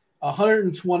 and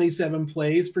 127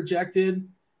 plays projected.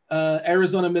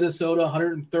 Arizona, Minnesota,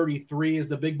 133 is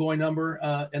the big boy number,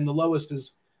 and the lowest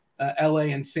is LA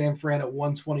and San Fran at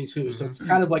 122. Mm-hmm. So it's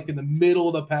kind of like in the middle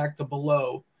of the pack to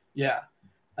below. Yeah.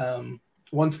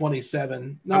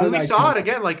 127. We saw it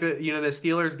again, like, the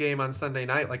Steelers game on Sunday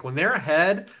night. Like when they're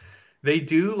ahead, they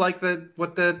do like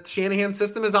what the Shanahan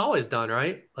system has always done,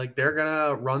 right? Like they're going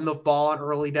to run the ball on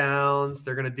early downs.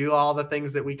 They're going to do all the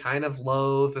things that we kind of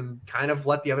loathe and kind of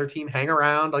let the other team hang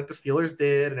around like the Steelers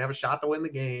did and have a shot to win the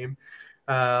game.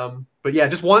 But yeah,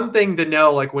 just one thing to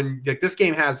know, like when like this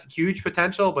game has huge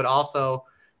potential, but also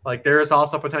like there is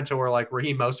also potential where like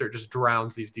Raheem Mostert just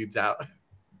drowns these dudes out.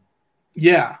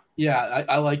 Yeah.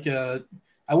 I like,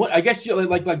 I guess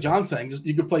like John saying, just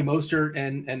you could play Mostert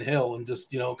and Hill and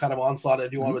just, kind of onslaught it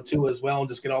if you want with Tua as well and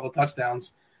just get all the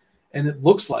touchdowns. And it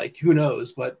looks like, who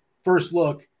knows, but first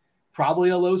look, probably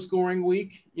a low scoring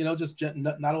week, just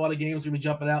not a lot of games going to be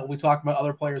jumping out. We talk about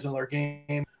other players in their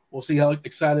game. We'll see how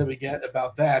excited we get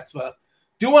about that. But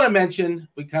do want to mention,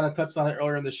 we kind of touched on it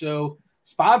earlier in the show,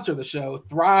 sponsor the show,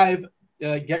 Thrive.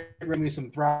 Get rid of me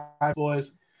some Thrive,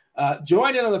 boys.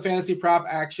 Join in on the fantasy prop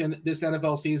action this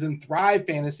NFL season. Thrive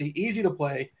Fantasy, easy to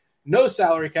play, no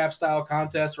salary cap style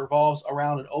contest, revolves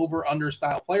around an over-under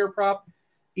style player prop.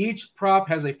 Each prop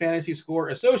has a fantasy score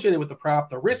associated with the prop.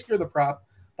 The riskier the prop,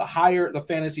 the higher the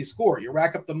fantasy score. You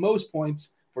rack up the most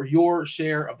points for your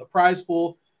share of the prize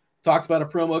pool. Talks about a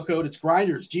promo code. It's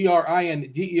Grinders,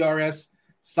 GRINDERS.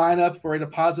 Sign up for a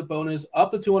deposit bonus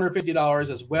up to $250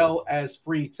 as well as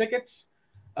free tickets.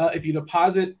 If you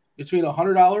deposit between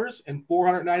 $100 and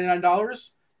 $499,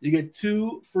 you get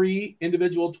 2 free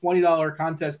individual $20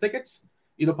 contest tickets.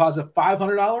 You deposit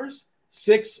 $500,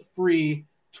 6 free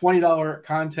 $20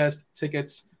 contest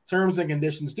tickets. Terms and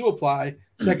conditions do apply.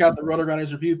 Check out the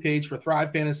RotoGrinders review page for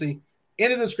Thrive Fantasy in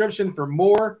the description for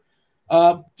more.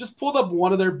 Just pulled up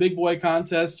one of their big boy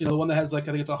contests, the one that has I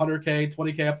think it's 100K,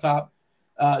 20K up top.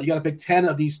 You got to pick 10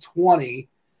 of these 20.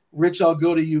 Rich, I'll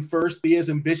go to you first. Be as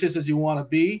ambitious as you want to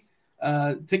be.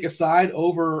 Take a side,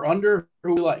 over or under.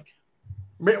 Who we like?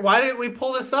 Why didn't we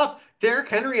pull this up? Derrick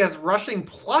Henry has rushing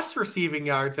plus receiving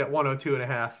yards at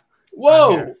 102.5.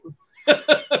 Whoa.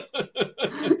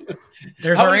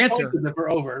 There's our answer. For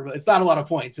over, but it's not a lot of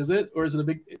points, is it? Or is it a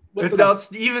big?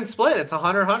 It's even split. It's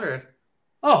 100.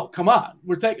 Oh, come on.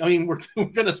 We're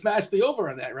going to smash the over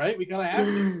on that, right? We kind of have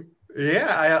to.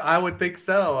 Yeah, I would think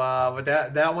so. But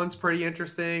that one's pretty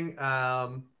interesting.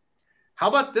 How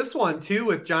about this one too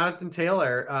with Jonathan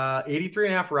Taylor,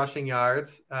 83.5 rushing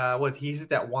yards. He's at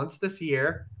that once this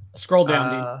year. Scroll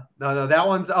down, dude. No, that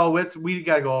one's we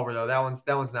got to go over though. That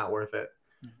one's not worth it.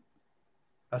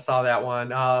 I saw that one.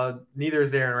 Neither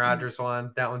is the Aaron Rodgers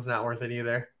one. That one's not worth it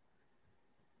either.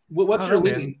 What's your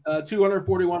lean?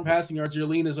 241 passing yards. Your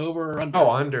lean is over or under?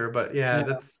 Oh, under. But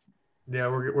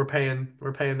we're paying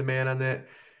the man on that.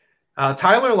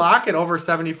 Tyler Lockett over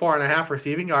 74.5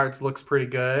 receiving yards looks pretty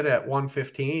good at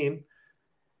 115.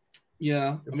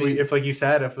 Yeah, if like you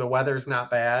said, if the weather's not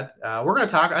bad, we're gonna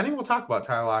talk. I think we'll talk about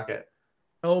Tyler Lockett.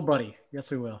 Oh, buddy,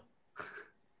 yes, we will.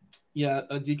 Yeah,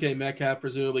 DK Metcalf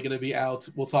presumably going to be out.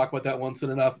 We'll talk about that once soon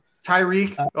enough.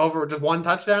 Tyreek over just one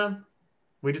touchdown.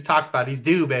 We just talked about it. He's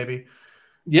due, baby.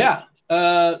 Yeah.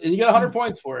 And you get 100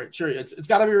 points for it. Sure. It's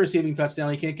got to be a receiving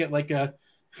touchdown. He can't get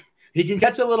he can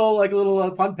catch a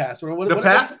little punt pass. Or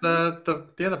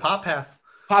the pop pass.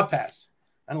 Pop pass.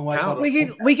 I don't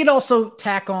like we could also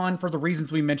tack on, for the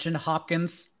reasons we mentioned,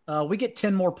 Hopkins. We get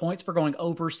 10 more points for going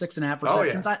over 6.5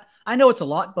 receptions. Oh, yeah. I know it's a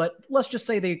lot, but let's just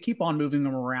say they keep on moving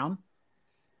them around.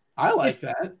 I like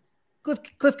that.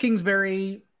 Cliff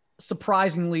Kingsbury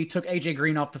surprisingly took AJ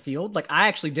Green off the field. Like, I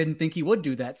actually didn't think he would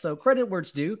do that. So credit where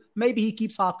it's due. Maybe he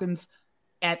keeps Hopkins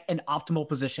at an optimal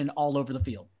position all over the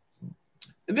field.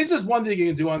 And this is one thing you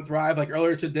can do on Thrive. Like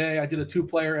earlier today, I did a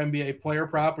 2-player NBA player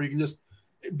prop where you can just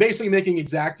basically making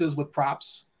exactas with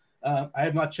props. I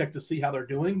have not checked to see how they're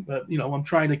doing, but, I'm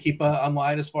trying to keep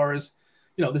online as far as,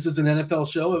 this is an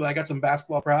NFL show. I got some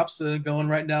basketball props going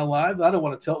right now live. I don't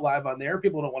want to tilt live on there.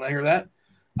 People don't want to hear that.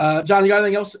 John, you got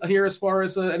anything else here as far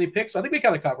as any picks? I think we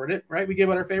kind of covered it, right? We gave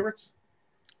out our favorites.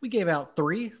 We gave out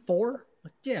 3, 4.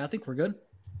 Yeah, I think we're good.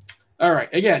 All right.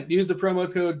 Again, use the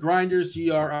promo code Grinders,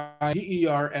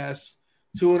 GRIDERS,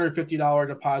 $250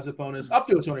 deposit bonus, up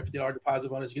to a $250 deposit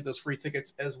bonus. You get those free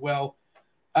tickets as well.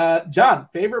 John,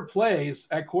 favorite plays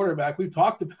at quarterback. We've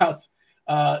talked about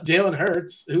Jalen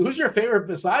Hurts. Who's your favorite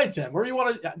besides him? Where do you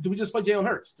want to? Do we just play Jalen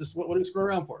Hurts? Just what do we screw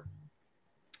around for?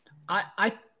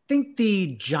 I think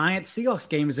the Giants-Seahawks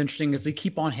game is interesting, as we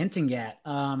keep on hinting at.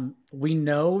 We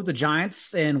know the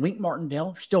Giants and Wink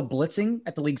Martindale are still blitzing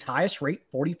at the league's highest rate,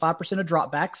 45% of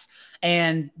dropbacks.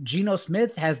 And Geno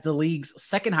Smith has the league's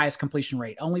second highest completion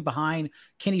rate, only behind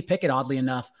Kenny Pickett, oddly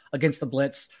enough, against the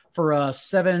blitz for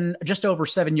just over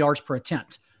 7 yards per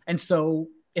attempt. And so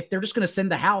if they're just going to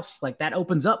send the house, like, that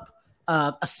opens up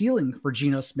a ceiling for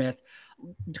Geno Smith.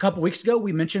 A couple weeks ago,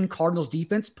 we mentioned Cardinals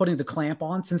defense putting the clamp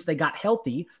on since they got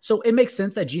healthy. So it makes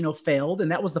sense that Geno failed, and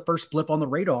that was the first blip on the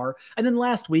radar. And then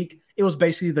last week, it was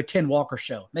basically the Ken Walker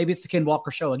show. Maybe it's the Ken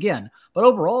Walker show again. But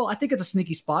overall, I think it's a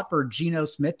sneaky spot for Geno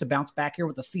Smith to bounce back here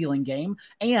with a ceiling game.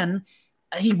 And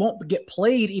he won't get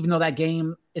played, even though that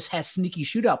game has sneaky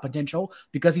shootout potential,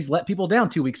 because he's let people down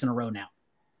 2 weeks in a row now.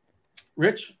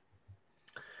 Rich?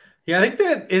 Yeah, I think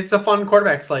that it's a fun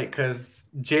quarterback slate because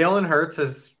Jalen Hurts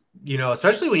is,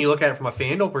 especially when you look at it from a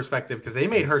FanDuel perspective, because they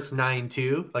made Hurts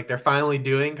 9-2. Like, they're finally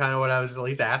doing kind of what I was at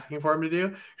least asking for him to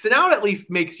do. So now it at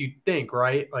least makes you think,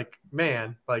 right? Like,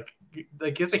 man, like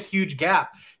it's a huge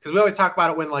gap, because we always talk about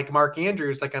it when, like, Mark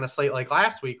Andrews, like, on a slate like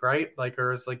last week, right? Like,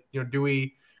 or it's like, do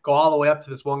we go all the way up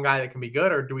to this one guy that can be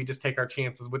good, or do we just take our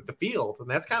chances with the field? And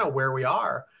that's kind of where we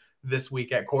are this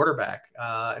week at quarterback.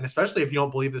 And especially if you don't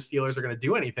believe the Steelers are going to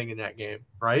do anything in that game,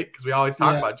 right? Because we always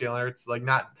talk about Jalen Hurts, like,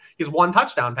 he's 1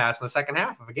 touchdown pass in the second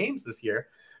half of the games this year.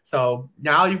 So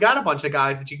now you've got a bunch of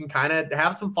guys that you can kind of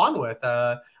have some fun with.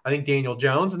 I think Daniel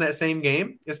Jones in that same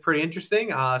game is pretty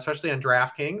interesting, especially on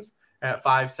DraftKings at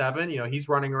 5.7. He's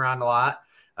running around a lot.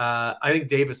 I think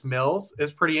Davis Mills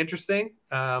is pretty interesting.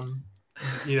 Not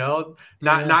going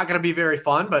to be very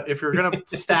fun, but if you're going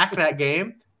to stack that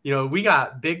game, we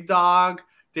got Big Dog,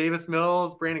 Davis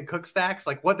Mills, Brandon Cook stacks.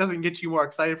 Like, what doesn't get you more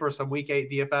excited for some Week 8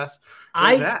 DFS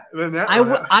than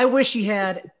that? I wish he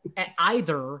had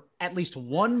at least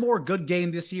one more good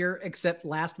game this year, except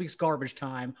last week's garbage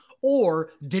time,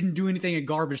 or didn't do anything in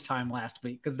garbage time last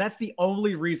week, because that's the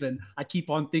only reason I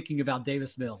keep on thinking about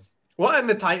Davis Mills. Well, and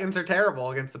the Titans are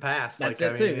terrible against the pass. It's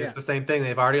the same thing.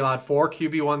 They've already allowed 4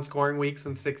 QB1 scoring weeks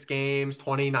in 6 games,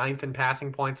 29th in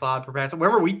passing points allowed per pass.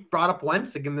 Remember, we brought up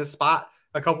Wentz in this spot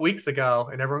a couple weeks ago,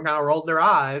 and everyone kind of rolled their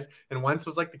eyes, and Wentz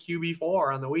was like the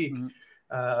QB4 on the week.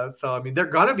 Mm-hmm. They're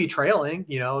going to be trailing.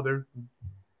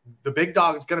 The big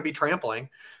dog is going to be trampling.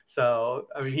 So,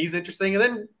 he's interesting. And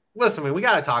then, listen, we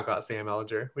got to talk about Sam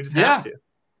Ehlinger. We just have to.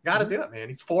 Got to do it, man.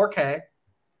 He's 4K.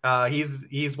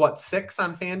 He's what, 6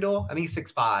 on FanDuel? And he's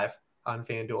 6'5" on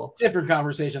FanDuel. Different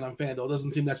conversation on FanDuel.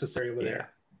 Doesn't seem necessary over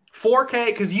there. 4K,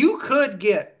 because you could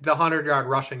get the 100-yard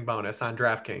rushing bonus on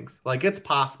DraftKings. Like, it's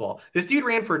possible. This dude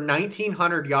ran for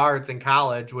 1,900 yards in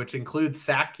college, which includes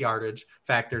sack yardage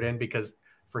factored in, because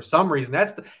for some reason,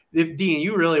 if Dean,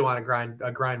 you really want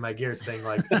to grind my gears thing,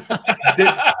 like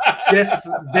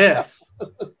this.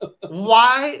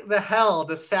 Why the hell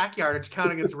does sack yardage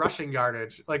count against rushing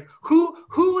yardage? Like,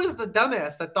 who is the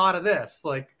dumbass that thought of this?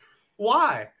 Like,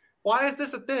 why is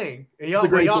this a thing? And he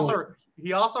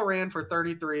also ran for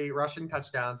 33 rushing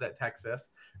touchdowns at Texas.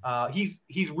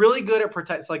 He's really good at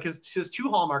protect. Like, his 2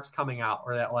 hallmarks coming out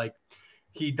are that, like,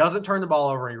 he doesn't turn the ball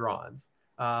over and he runs.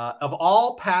 Of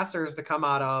all passers to come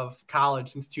out of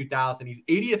college since 2000, he's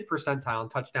 80th percentile in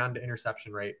touchdown to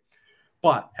interception rate.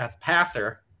 But as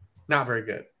passer, not very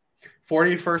good.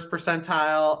 41st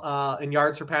percentile in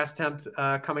yards per pass attempt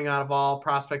coming out of all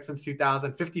prospects since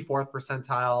 2000, 54th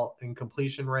percentile in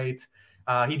completion rate.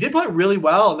 He did play really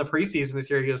well in the preseason this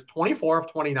year. He was 24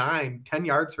 of 29, 10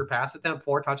 yards per pass attempt,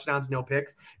 4 touchdowns, no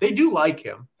picks. They do like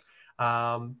him.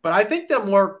 But I think the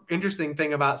more interesting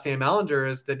thing about Sam Ehlinger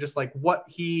is that just like what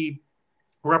he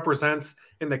represents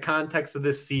in the context of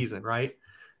this season, right?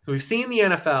 So we've seen the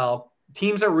NFL,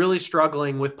 teams are really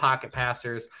struggling with pocket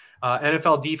passers.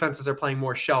 NFL defenses are playing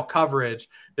more shell coverage.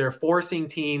 They're forcing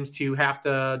teams to have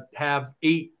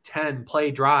 8-10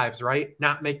 play drives, right?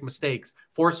 Not make mistakes,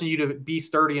 forcing you to be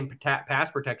sturdy in pass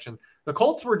protection. The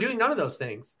Colts were doing none of those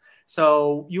things.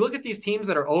 So you look at these teams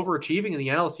that are overachieving in the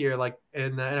NL here, like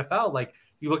in the NFL, like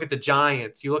you look at the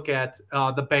Giants, you look at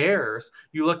the Bears,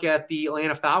 you look at the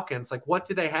Atlanta Falcons. Like, what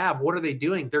do they have? What are they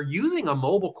doing? They're using a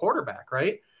mobile quarterback,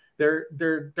 right?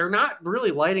 They're not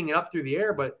really lighting it up through the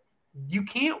air, but you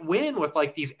can't win with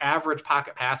like these average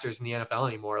pocket passers in the NFL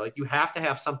anymore. Like, you have to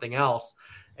have something else.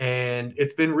 And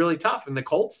it's been really tough. And the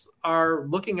Colts are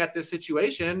looking at this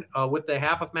situation with the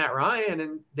half of Matt Ryan,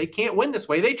 and they can't win this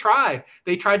way. They tried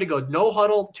to go no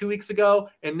huddle 2 weeks ago.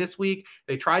 And this week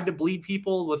they tried to bleed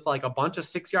people with like a bunch of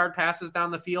 6-yard passes down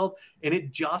the field, and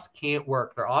it just can't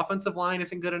work. Their offensive line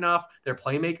isn't good enough. Their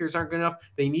playmakers aren't good enough.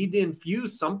 They need to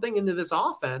infuse something into this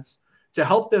offense to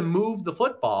help them move the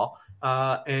football.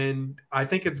 And I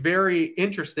think it's very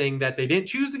interesting that they didn't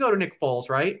choose to go to Nick Foles,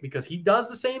 right? Because he does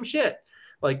the same shit.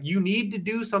 Like, you need to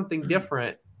do something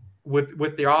different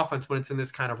with their offense when it's in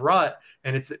this kind of rut,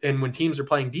 and when teams are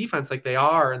playing defense like they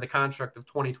are in the construct of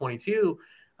 2022.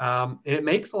 And it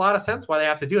makes a lot of sense why they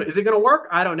have to do it. Is it going to work?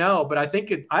 I don't know, but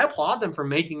I applaud them for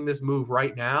making this move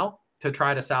right now to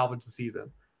try to salvage the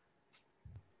season.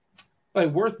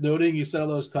 But worth noting, you said all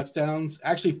those touchdowns,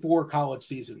 actually 4 college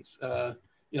seasons.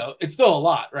 It's still a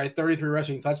lot, right? 33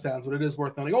 rushing touchdowns, but it is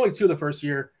worth noting. Only 2 the first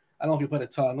year. I don't know if he played a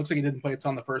ton. Looks like he didn't play a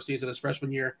ton the first season. His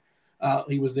freshman year,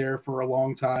 he was there for a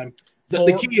long time.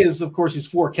 The key is, of course, he's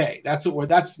 4K. That's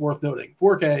worth noting.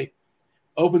 4K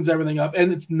opens everything up,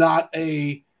 and it's not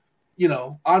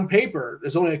on paper,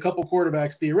 there's only a couple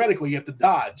quarterbacks theoretically you have to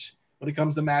dodge when it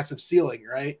comes to massive ceiling,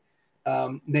 right?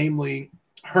 Namely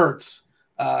Hurts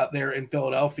there in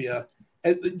Philadelphia.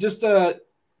 And just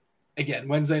again,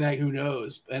 Wednesday night, who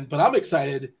knows? But I'm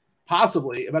excited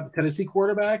possibly about the Tennessee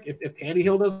quarterback. If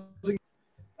Tannehill doesn't,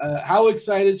 how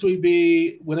excited should we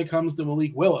be when it comes to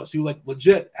Malik Willis, who like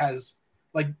legit has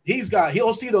like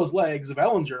he'll see those legs of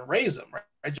Ehlinger and raise them, right?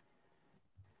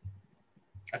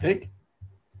 I think.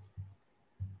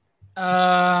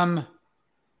 I'm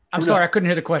sorry, I couldn't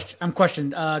hear the question.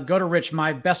 Go to Rich.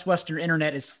 My Best Western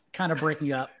internet is kind of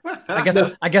breaking up. I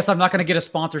guess I'm not going to get a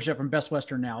sponsorship from Best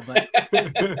Western now, but.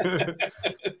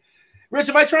 Rich,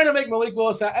 am I trying to make Malik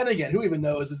Willis out? And again, who even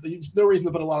knows? There's no reason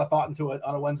to put a lot of thought into it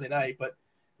on a Wednesday night. But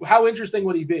how interesting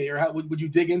would he be? Or how would you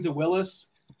dig into Willis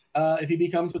if he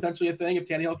becomes potentially a thing, if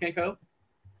Tannehill can't go?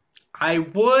 I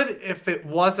would if it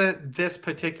wasn't this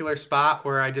particular spot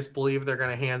where I just believe they're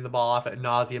going to hand the ball off at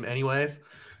nauseum anyways.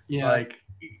 Yeah.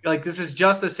 Like this is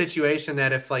just a situation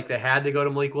that if like they had to go to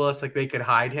Malik Willis, like they could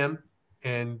hide him.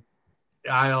 And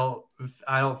I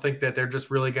don't think that they're just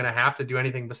really going to have to do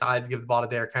anything besides give the ball to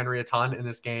Derrick Henry a ton in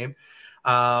this game.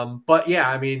 But yeah,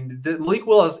 I mean, Malik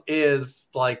Willis is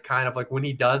like kind of like when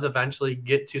he does eventually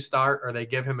get to start or they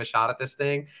give him a shot at this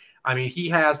thing. I mean, he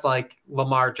has like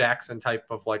Lamar Jackson type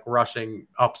of like rushing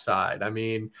upside. I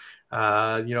mean,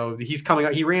 he's coming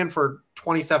out. He ran for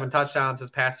 27 touchdowns his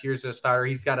past years as a starter.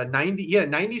 He had a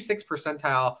 96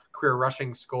 percentile career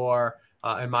rushing score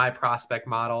in my prospect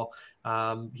model.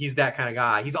 He's that kind of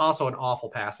guy. He's also an awful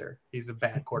passer. He's a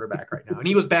bad quarterback right now. And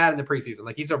he was bad in the preseason.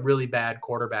 Like he's a really bad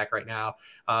quarterback right now.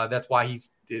 That's why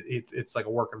it's like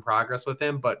a work in progress with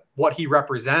him. But what he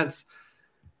represents,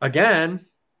 again,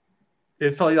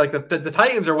 is totally like the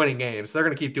Titans are winning games. So they're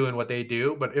going to keep doing what they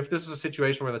do. But if this was a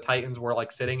situation where the Titans were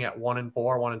like sitting at 1-4,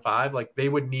 1-5, like they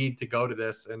would need to go to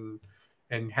this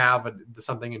and have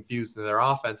something infused in their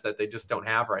offense that they just don't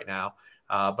have right now.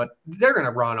 But they're going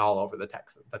to run all over the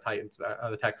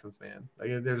Texans, man.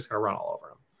 They're just going to run all over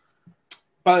them.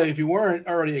 But if you weren't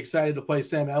already excited to play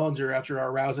Sam Ehlinger after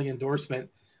our rousing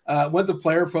endorsement, went to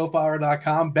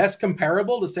playerprofiler.com. Best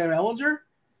comparable to Sam Ehlinger?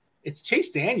 It's Chase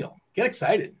Daniel. Get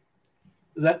excited.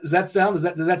 Does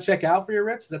that check out for you,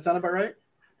 Rich? Does that sound about right?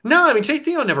 No, I mean, Chase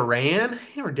Daniel never ran.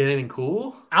 He never did anything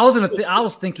cool. I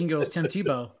was thinking it was Tim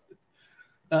Tebow.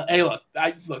 Hey,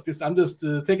 I'm just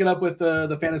taking up with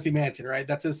the Fantasy Mansion, right?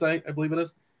 That's his site, I believe it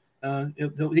is.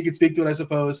 He could speak to it, I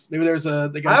suppose. Maybe there's I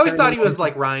always thought he was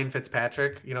like Ryan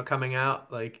Fitzpatrick, coming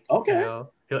out like. Okay.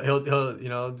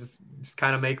 he'll just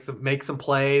kind of make some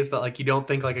plays that like you don't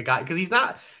think like a guy, because he's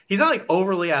not like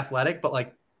overly athletic, but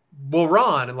like will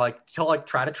run and like he'll like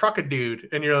try to truck a dude,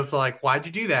 and you're just like, why'd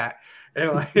you do that?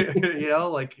 And like,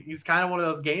 like he's kind of one of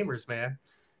those gamers, man.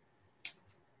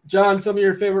 John, some of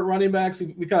your favorite running backs?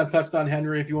 We kind of touched on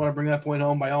Henry. If you want to bring that point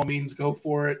home, by all means, go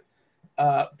for it.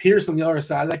 Pearson, the other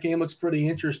side of that game, looks pretty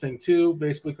interesting too,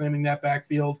 basically claiming that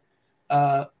backfield.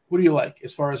 What do you like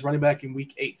as far as running back in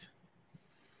week 8?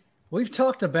 We've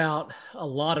talked about a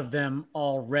lot of them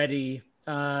already.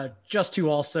 Just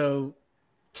to also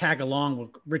tag along with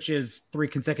Rich's 3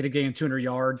 consecutive games, 200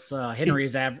 yards. Henry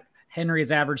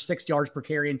has averaged 6 yards per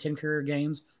carry in 10 career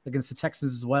games against the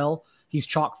Texans as well. He's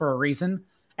chalk for a reason.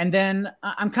 And then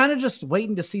I'm kind of just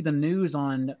waiting to see the news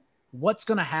on what's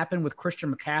going to happen with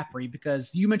Christian McCaffrey,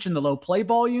 because you mentioned the low play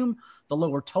volume, the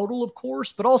lower total, of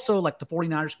course, but also like the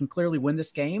 49ers can clearly win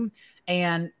this game.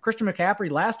 And Christian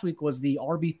McCaffrey last week was the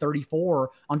RB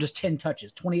 34 on just 10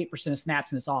 touches, 28% of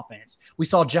snaps in this offense. We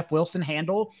saw Jeff Wilson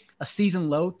handle a season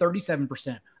low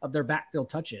 37% of their backfield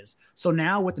touches. So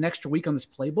now with an extra week on this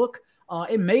playbook,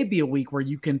 it may be a week where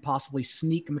you can possibly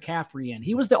sneak McCaffrey in.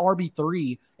 He was the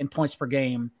RB3 in points per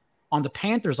game on the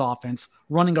Panthers offense,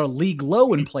 running a league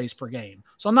low in plays per game.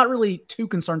 So I'm not really too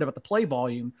concerned about the play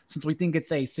volume, since we think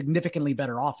it's a significantly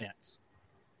better offense.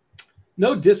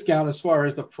 No discount as far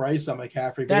as the price on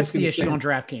McCaffrey. That's the issue on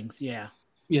DraftKings. Yeah.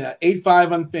 Yeah.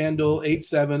 8.5 on FanDuel,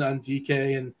 8.7 on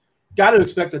DK, and got to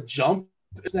expect a jump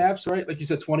snaps, right? Like you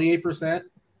said, 28%.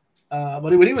 But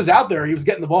when he was out there, he was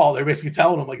getting the ball. They're basically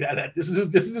telling him like that this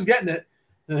is who's getting it.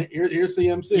 Here's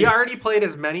CMC. He already played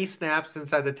as many snaps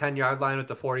inside the 10-yard line with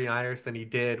the 49ers than he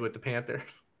did with the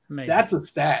Panthers. Amazing. That's a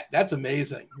stat. That's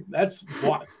amazing. That's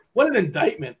what an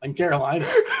indictment on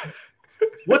Carolina.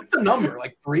 What's the number?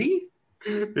 Like 3?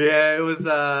 Yeah, it was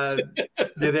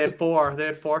they had 4. They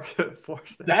had 4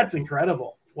 snaps. That's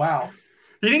incredible. Wow.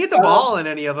 He didn't get the ball in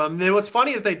any of them. Then what's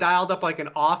funny is they dialed up like an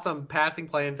awesome passing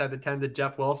play inside the 10 to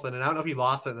Jeff Wilson, and I don't know if he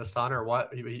lost it in the sun or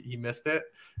what. He missed it,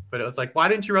 but it was like, why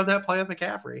didn't you run that play with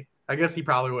McCaffrey? I guess he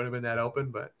probably wouldn't have been that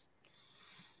open, but.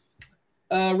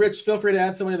 Rich, feel free to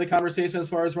add somebody to the conversation as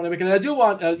far as running back. And I do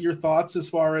want your thoughts as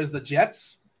far as the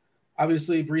Jets.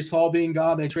 Obviously, Breece Hall being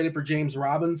gone, they traded for James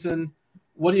Robinson.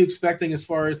 What are you expecting as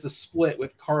far as the split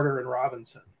with Carter and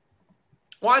Robinson?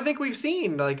 Well, I think we've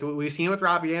seen it with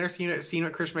Robbie Anderson, seen it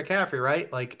with Christian McCaffrey,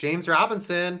 right? Like James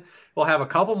Robinson will have a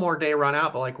couple more day run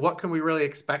out, but like, what can we really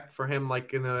expect for him?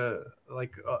 Like in the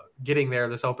getting there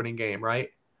this opening game, right?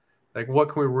 Like, what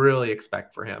can we really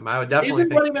expect for him? I would definitely.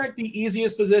 Isn't running back the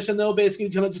easiest position though? Basically,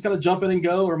 just kind of jump in and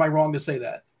go, or am I wrong to say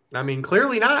that? I mean,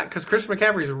 clearly not, because Christian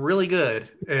McCaffrey is really good,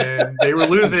 and they were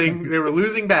losing. They were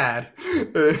losing bad.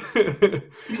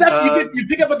 Exactly. You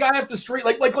pick up a guy off the street,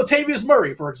 like Latavius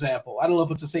Murray, for example. I don't know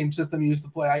if it's the same system he used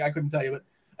to play. I couldn't tell you, but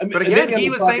I mean, but again, he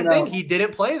was same thing. He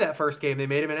didn't play that first game. They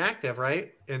made him inactive,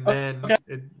 right? And then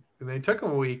and they took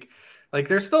him a week. Like,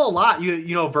 there's still a lot.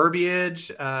 You know, verbiage.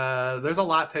 There's a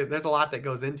lot that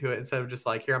goes into it instead of just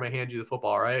like, here, I'm gonna hand you the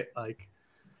football, right? Like.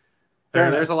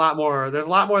 There's a lot more. There's a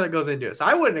lot more that goes into it. So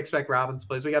I wouldn't expect Robinson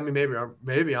plays. Maybe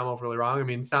I'm overly wrong. I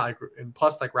mean, it's not like, and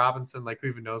plus like Robinson, like who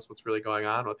even knows what's really going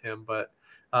on with him. But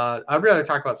I'd rather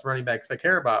talk about some running backs I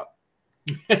care about.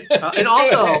 And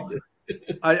also,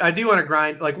 I do want to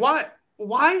grind. Like, why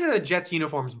are the Jets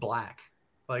uniforms black?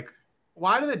 Like,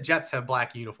 why do the Jets have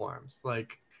black uniforms?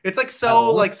 Like, it's like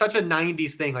such a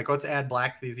 90s thing. Like, let's add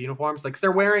black to these uniforms. Like, 'cause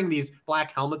they're wearing these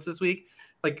black helmets this week.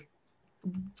 Like,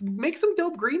 make some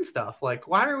dope green stuff. Like,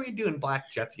 why are we doing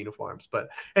black Jets uniforms? But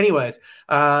anyways,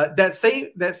 that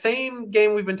same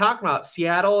game we've been talking about,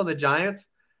 Seattle and the Giants,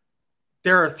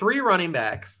 there are 3 running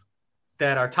backs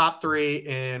that are top 3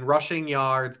 in rushing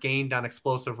yards gained on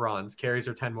explosive runs, carries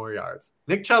or 10 more yards.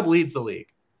 Nick Chubb leads the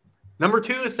league. Number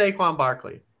 2 is Saquon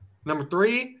Barkley. Number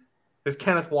 3 is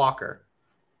Kenneth Walker.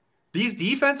 These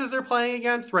defenses they're playing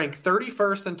against rank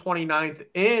 31st and 29th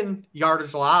in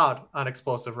yardage allowed on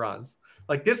explosive runs.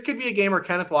 Like, this could be a game where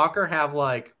Kenneth Walker have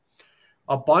like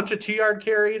a bunch of 2-yard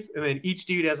carries, and then each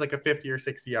dude has like a 50 or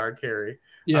 60-yard carry,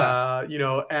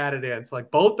 added in. So like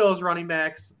both those running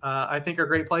backs, I think are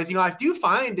great plays. You know, I do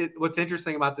find it, what's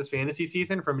interesting about this fantasy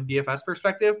season from a DFS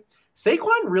perspective,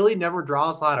 Saquon really never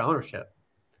draws a lot of ownership.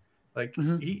 Like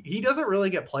he doesn't really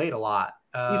get played a lot.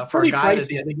 He's pretty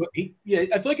pricey. I think.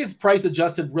 I feel like his price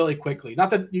adjusted really quickly. Not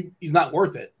that he's not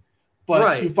worth it.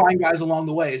 But you find guys along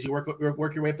the way as you work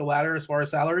your way up the ladder as far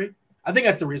as salary. I think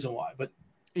that's the reason why. But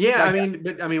yeah, I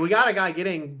mean, we got a guy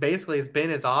getting basically has been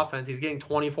his offense. He's getting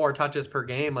 24 touches per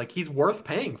game. Like, he's worth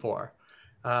paying for.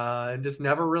 and just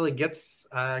never really gets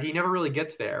he never really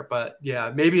gets there. But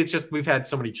yeah, maybe it's just we've had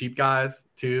so many cheap guys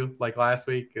too, like last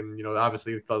week, and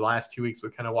obviously the last 2 weeks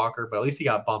with Kenneth Walker, but at least he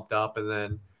got bumped up. And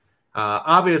then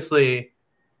obviously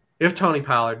if Tony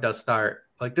Pollard does start,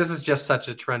 like this is just such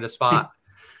a tremendous spot.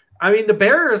 I mean, the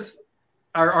Bears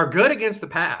are good against the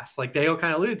pass, like Dale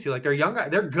kind of alluded to. Like they're young guys,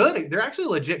 they're good, they're actually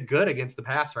legit good against the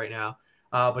pass right now,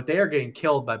 but they are getting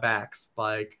killed by backs.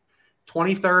 Like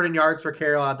 23rd in yards per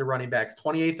carry allowed to running backs,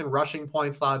 28th in rushing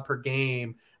points allowed per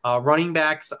game. Running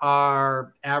backs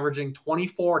are averaging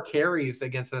 24 carries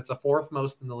against them. It's the fourth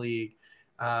most in the league.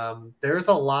 There's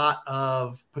a lot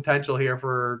of potential here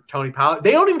for Tony Pollard.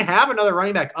 They don't even have another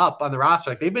running back up on the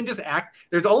roster. Like they've been just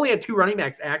there's only 2 running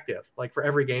backs active, like for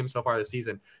every game so far this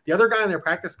season. The other guy on their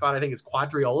practice squad, I think, is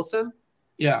Quadri Olison.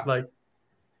 Yeah. Like,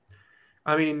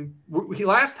 I mean,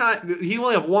 last time he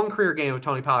only have 1 career game with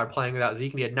Tony Pollard playing without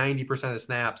Zeke, and he had 90% of the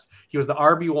snaps. He was the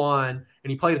RB1, and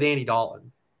he played with Andy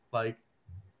Dalton. Like,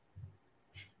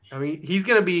 I mean, he's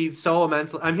going to be so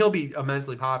immensely. I mean, he'll be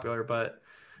immensely popular, but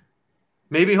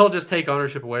maybe he'll just take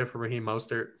ownership away from Raheem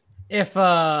Mostert. If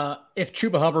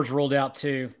Chuba Hubbard's ruled out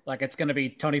too, like it's going to be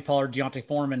Tony Pollard, Deontay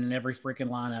Foreman in every freaking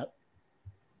lineup.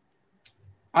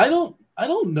 I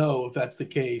don't know if that's the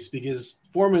case because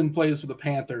Foreman plays for the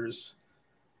Panthers.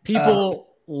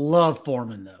 People love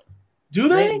Foreman though. Do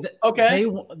they? Okay.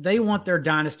 They want their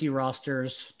dynasty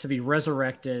rosters to be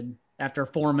resurrected after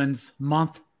Foreman's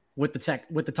month with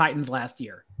the Titans last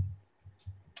year.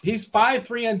 He's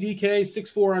 5'3" on DK,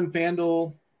 6'4" on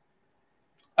FanDuel.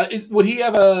 Would he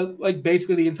have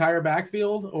basically the entire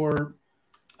backfield, or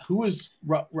who is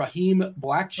Raheem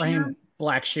Blackshear? Raheem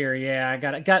Blackshear, yeah,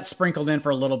 I got sprinkled in for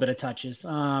a little bit of touches.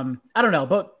 I don't know,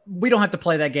 but we don't have to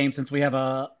play that game since we have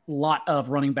a lot of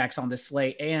running backs on this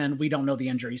slate, and we don't know the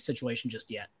injury situation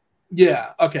just yet.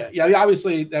 Yeah. Okay. Yeah.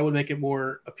 Obviously, that would make it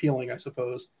more appealing, I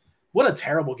suppose. What a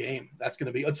terrible game that's going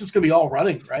to be. It's just going to be all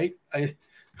running, right?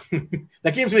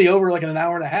 That game's going to be over like in an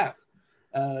hour and a half.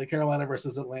 Carolina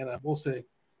versus Atlanta. We'll see.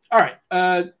 All right.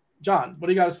 John, what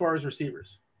do you got as far as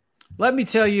receivers? Let me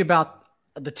tell you about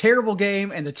the terrible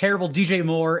game and the terrible DJ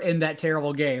Moore in that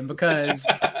terrible game, because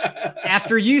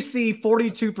after you see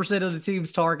 42% of the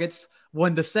team's targets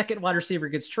when the second wide receiver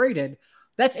gets traded,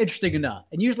 that's interesting enough.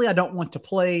 And usually I don't want to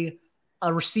play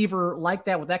a receiver like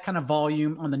that with that kind of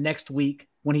volume on the next week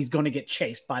when he's going to get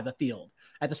chased by the field.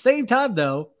 At the same time,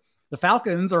 though, the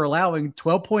Falcons are allowing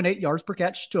 12.8 yards per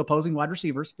catch to opposing wide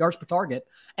receivers, yards per target,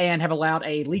 and have allowed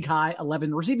a league high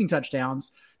 11 receiving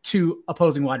touchdowns to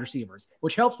opposing wide receivers,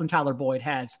 which helps when Tyler Boyd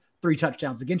has 3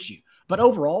 touchdowns against you. But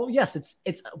overall, yes,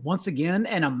 it's once again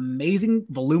an amazing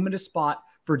voluminous spot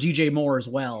for DJ Moore as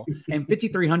well. And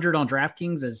 5,300 on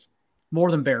DraftKings is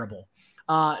more than bearable.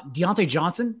 Deontay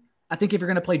Johnson, I think if you're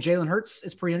going to play Jalen Hurts,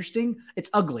 it's pretty interesting. It's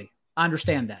ugly. I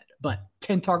understand that. But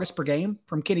 10 targets per game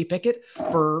from Kenny Pickett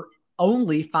for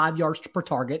only 5 yards per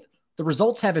target. The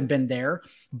results haven't been there,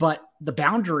 but the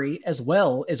boundary as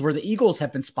well is where the Eagles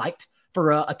have been spiked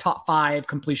for a top 5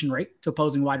 completion rate to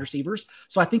opposing wide receivers.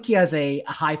 So I think he has a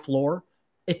high floor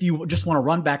if you just want a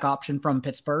run back option from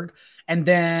Pittsburgh. And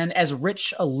then as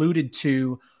Rich alluded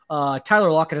to,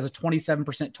 Tyler Lockett has a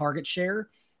 27% target share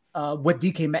with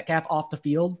DK Metcalf off the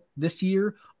field this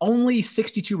year. Only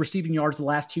 62 receiving yards the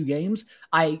last 2 games.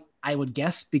 I would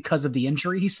guess because of the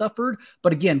injury he suffered.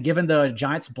 But again, given the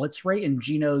Giants blitz rate and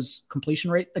Geno's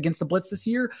completion rate against the blitz this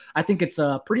year, I think it's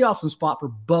a pretty awesome spot for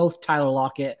both Tyler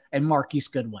Lockett and Marquise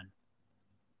Goodwin.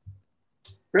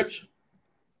 Rich?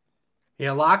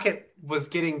 Yeah, Lockett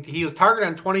he was targeted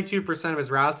on 22% of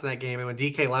his routes in that game. And when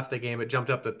DK left the game, it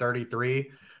jumped up to 33%.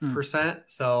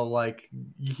 So like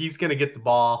he's going to get the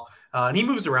ball and he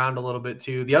moves around a little bit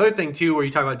too. The other thing too, where you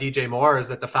talk about DJ Moore, is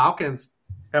that the Falcons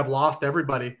have lost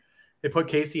everybody. They put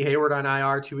Casey Hayward on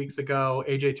IR 2 weeks ago.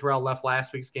 AJ Terrell left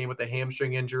last week's game with a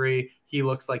hamstring injury. He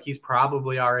looks like he's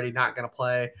probably already not going to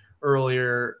play early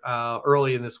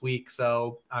in this week.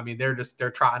 So, I mean, they're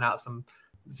trotting out some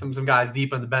guys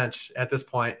deep on the bench at this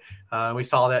point. We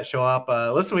saw that show up.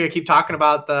 Listen, we keep talking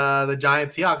about the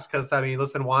Giants Seahawks because, I mean,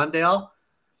 listen,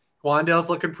 Wandale's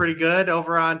looking pretty good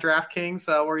over on DraftKings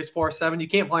where he's 4-7. You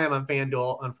can't play him on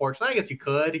FanDuel, unfortunately. I guess you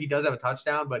could. He does have a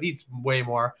touchdown, but he's way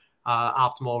more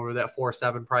optimal over that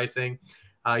 4-7 pricing.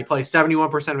 He plays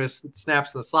 71% of his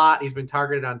snaps in the slot. He's been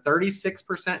targeted on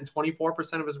 36% and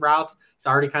 24% of his routes. He's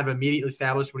already kind of immediately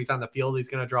established when he's on the field, he's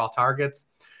going to draw targets.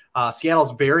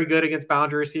 Seattle's very good against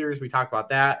boundary receivers. We talked about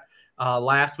that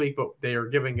last week, but they are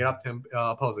giving it up to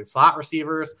opposing slot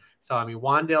receivers. So, I mean,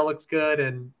 Wandale looks good.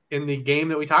 And in the game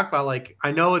that we talked about, like,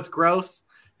 I know it's gross.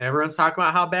 Everyone's talking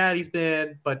about how bad he's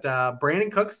been, but Brandon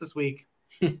Cooks this week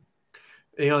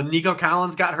Nico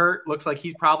Collins got hurt. Looks like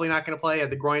he's probably not going to play. Had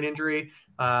the groin injury.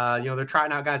 They're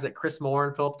trying out guys like Chris Moore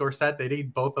and Philip Dorsett. They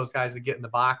need both those guys to get in the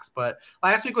box. But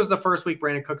last week was the first week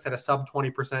Brandon Cooks had a sub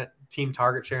 20% team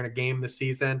target share in a game this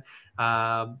season.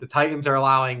 The Titans are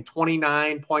allowing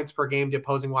 29 points per game to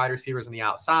opposing wide receivers on the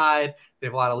outside.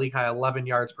 They've allowed a league high 11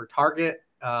 yards per target,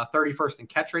 31st in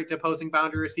catch rate to opposing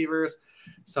boundary receivers.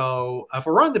 So if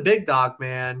we're running the big dog,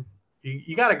 man,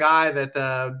 you got a guy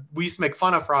that we used to make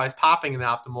fun of for always popping in the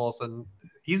optimals, and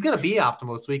he's going to be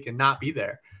optimal this week and not be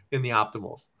there in the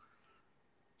optimals.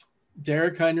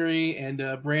 Derrick Henry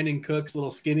and Brandon Cooks, little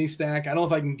skinny stack. I don't know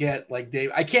if I can get like Dave.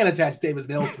 I can't attach Davis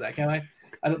Mills to that, can I?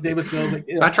 I don't. Davis Mills. Like,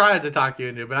 I tried to talk you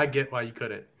into it, but I get why you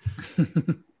couldn't.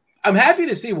 I'm happy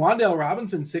to see Wan'Dale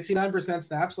Robinson 69%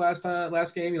 snaps last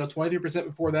game. 23%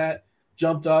 before that,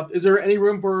 jumped up. Is there any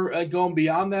room for going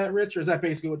beyond that, Rich, or is that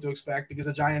basically what to expect? Because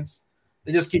the Giants,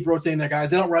 they just keep rotating their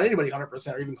guys. They don't run anybody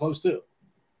 100% or even close to.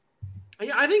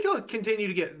 Yeah, I think he'll continue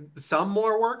to get some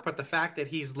more work, but the fact that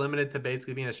he's limited to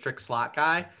basically being a strict slot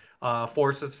guy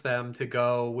forces them to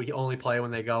go. We only play when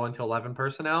they go into 11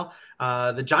 personnel.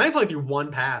 The Giants only threw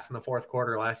one pass in the fourth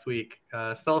quarter last week.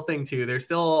 Still a thing too. They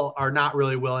still are not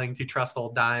really willing to trust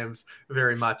old dimes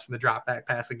very much in the drop back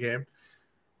passing game.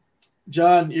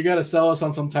 John, you got to sell us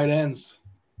on some tight ends.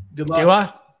 Good luck. Do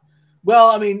I? Well,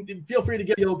 I mean, feel free to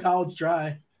get the old college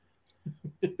try.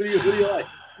 Who do you like?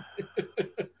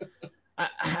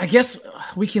 I guess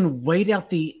we can wait out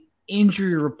the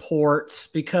injury report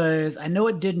because I know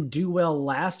it didn't do well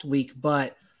last week,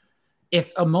 but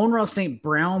if Amon-Ra St.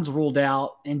 Brown's ruled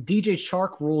out and DJ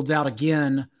Chark ruled out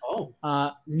again,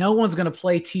 no one's going to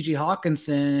play TJ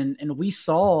Hawkinson. And we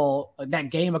saw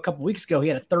that game a couple weeks ago. He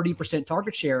had a 30%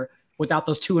 target share without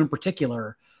those two in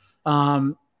particular.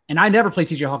 And I never play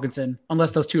TJ Hawkinson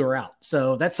unless those two are out.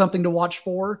 So that's something to watch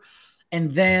for.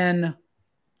 And then,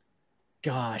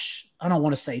 gosh, I don't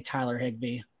want to say Tyler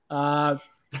Higbee.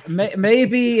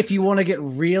 Maybe if you want to get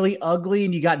really ugly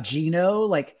and you got Geno,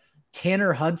 like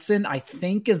Tanner Hudson, I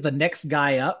think is the next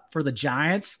guy up for the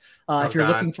Giants. If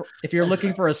you're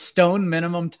looking for a stone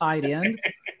minimum tight end,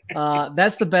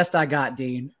 that's the best I got,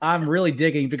 Dean. I'm really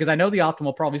digging because I know the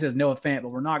optimal probably says Noah Fant, but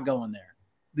we're not going there.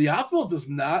 The optimal does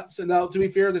not. So now, to be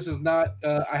fair, this is not.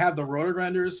 I have the Roto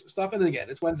Grinders stuff, and again,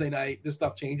 it's Wednesday night. This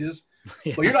stuff changes,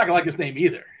 but you're not gonna like this name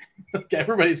either. Okay,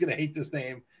 everybody's gonna hate this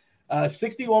name.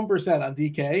 61% on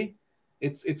DK.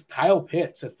 It's Kyle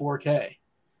Pitts at 4K.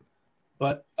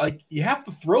 But like you have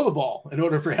to throw the ball in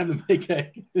order for him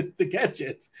to to catch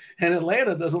it. And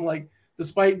Atlanta doesn't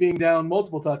despite being down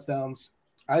multiple touchdowns.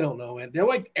 I don't know, man. They're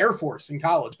like Air Force in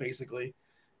college, basically.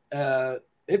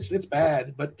 It's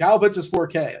bad. But Kyle Pitts is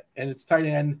 4K, and it's tight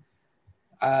end.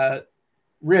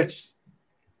 Rich,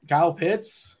 Kyle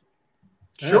Pitts.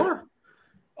 Sure.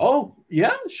 Oh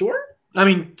yeah, sure. I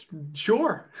mean,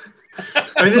 sure.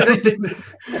 I mean,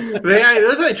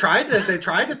 they tried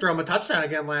to throw him a touchdown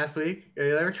again last week.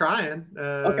 They were trying.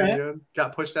 Okay.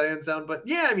 Got pushed out of the end zone, but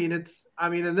yeah, I mean,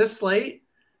 in this slate,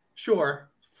 sure,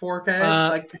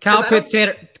 4K. Kyle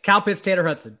Pitts, Tanner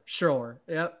Hudson, sure,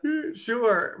 yep,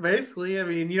 sure. Basically, I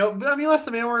mean,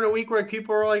 listen, man, we're in a week where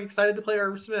people are excited to play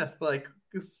Irv Smith.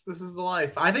 This is the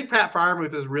life. I think Pat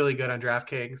Freiermuth is really good on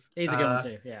DraftKings. He's a good one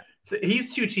too. Yeah.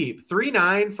 He's too cheap.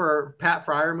 3.9 for Pat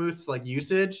Freiermuth's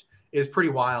usage is pretty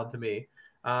wild to me.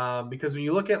 Because when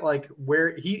you look at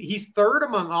where he's third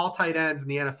among all tight ends in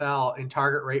the NFL in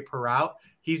target rate per route.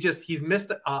 He's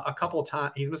missed a couple of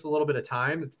times. He's missed a little bit of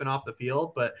time. It's been off the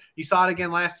field, but you saw it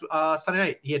again last Sunday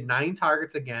night. He had 9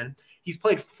 targets again. He's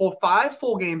played 5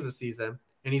 full games this season,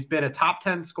 and he's been a top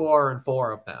 10 scorer in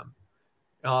 4 of them.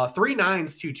 3.9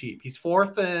 is too cheap. He's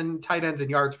 4th in tight ends in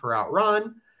yards per route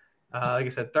run. Like I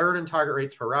said, 3rd in target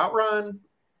rates per route run.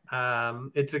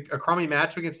 It's a crummy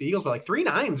matchup against the Eagles, but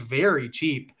 3.9 is very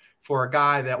cheap for a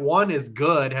guy that 1 is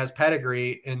good, has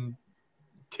pedigree, and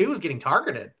 2 is getting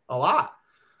targeted a lot.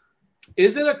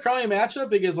 Is it a crummy matchup?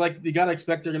 Because you got to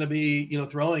expect they're going to be,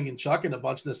 throwing and chucking a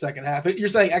bunch in the second half. You're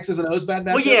saying X's and O's bad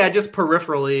matchup? Well, yeah, just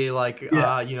peripherally,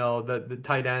 the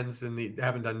tight ends and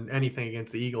haven't done anything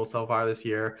against the Eagles so far this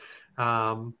year.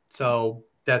 So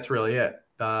that's really it.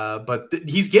 But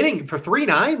he's getting for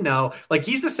 3.9 though.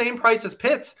 He's the same price as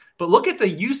Pitts, but look at the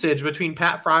usage between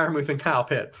Pat Freiermuth and Kyle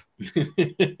Pitts.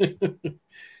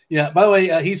 Yeah. By the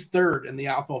way, he's 3rd in the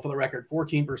optimal for the record,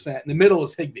 14%. In the middle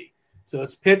is Higbee, so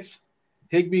it's Pitts,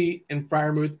 Higbee, and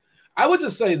Freiermuth. I would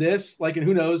just say this, and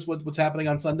who knows what's happening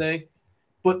on Sunday,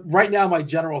 but right now my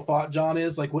general thought, John,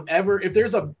 is if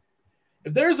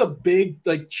there's a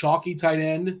big chalky tight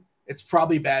end, it's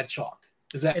probably bad chalk.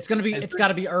 It's got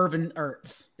to be Irvin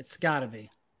Ertz. It's got to be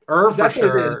Irv for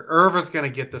sure. Irv is going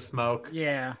to get the smoke.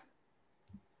 Yeah.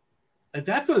 If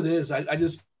that's what it is, I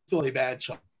just feel a bad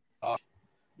chalk.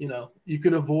 You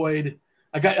can avoid.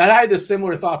 I had this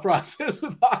similar thought process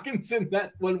with Hawkinson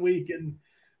that 1 week, and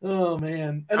oh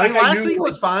man! And last week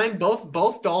was fine. Both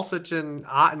Dulcich and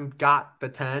Otten got the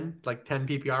 10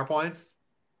 PPR points.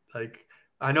 Like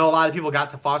I know a lot of people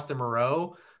got to Foster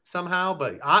Moreau somehow,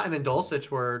 but Otten and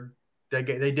Dulcich they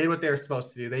did what they were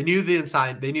supposed to do. They knew the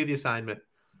assignment.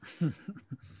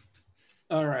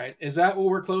 All right, is that what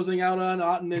we're closing out on,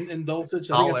 Otten and Dulcich?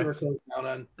 I think that's what we're closing out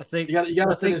on. I think you got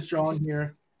to finish strong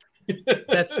here.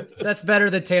 That's better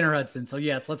than Tanner Hudson. So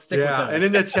yes, let's stick with those. Yeah, and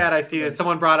in the chat, I see that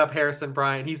someone brought up Harrison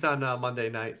Bryant. He's on Monday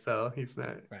night, so he's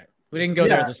not right. We didn't go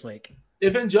there this week.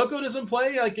 If Njoku doesn't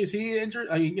play, like, is he injured?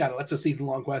 I mean, that's a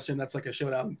season-long question. That's like a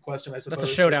showdown question, I suppose.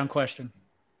 That's a showdown question.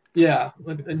 Yeah,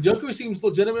 Njoku seems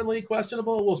legitimately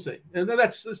questionable. We'll see. And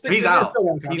he's out.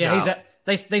 He's out.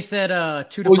 They said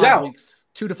 2 to 5 weeks.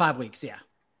 2 to 5 weeks. Yeah.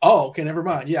 Oh, okay. Never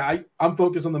mind. Yeah, I'm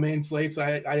focused on the main slates.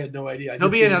 I had no idea. He'll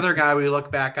be another guy we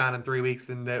look back on in 3 weeks,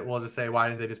 and that we'll just say, why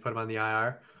didn't they just put him on the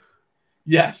IR?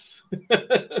 Yes.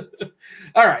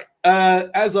 All right.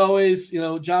 As always,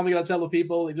 John, we got to tell the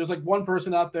people, there's like one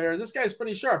person out there. This guy's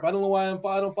pretty sharp. I don't know why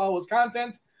I don't follow his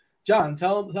content. John,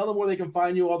 tell them where they can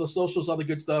find you, all the socials, all the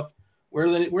good stuff. Where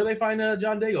they find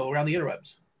John Daigle around the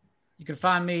interwebs? You can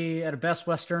find me at a Best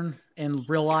Western in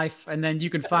real life, and then you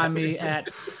can find me at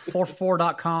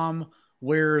 4for4.com,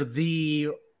 where the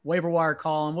waiver wire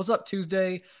column was up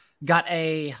Tuesday. Got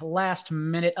a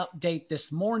last-minute update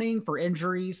this morning for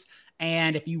injuries.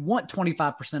 And if you want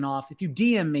 25% off, if you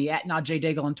DM me at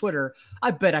NotJDaigle on Twitter,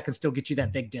 I bet I can still get you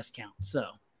that big discount. So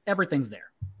everything's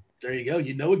there. There you go.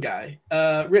 You know a guy.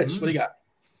 Rich, what do you got?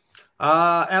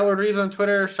 Allard Reeves on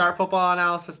Twitter,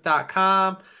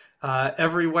 sharpfootballanalysis.com.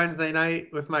 Every Wednesday night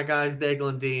with my guys, Daigle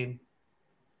and Dean.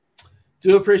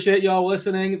 Do appreciate y'all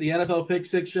listening. The NFL Pick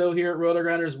 6 show here at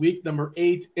RotoGrinders, week number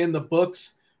 8 in the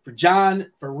books. For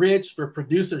John, for Rich, for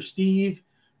producer Steve,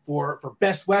 for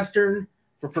Best Western,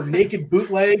 for Naked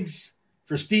Bootlegs,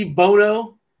 for Steve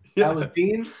Bono. That was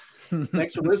Dean.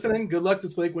 Thanks for listening. Good luck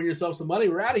this week. Win yourself some money.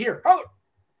 We're out of here. Holler!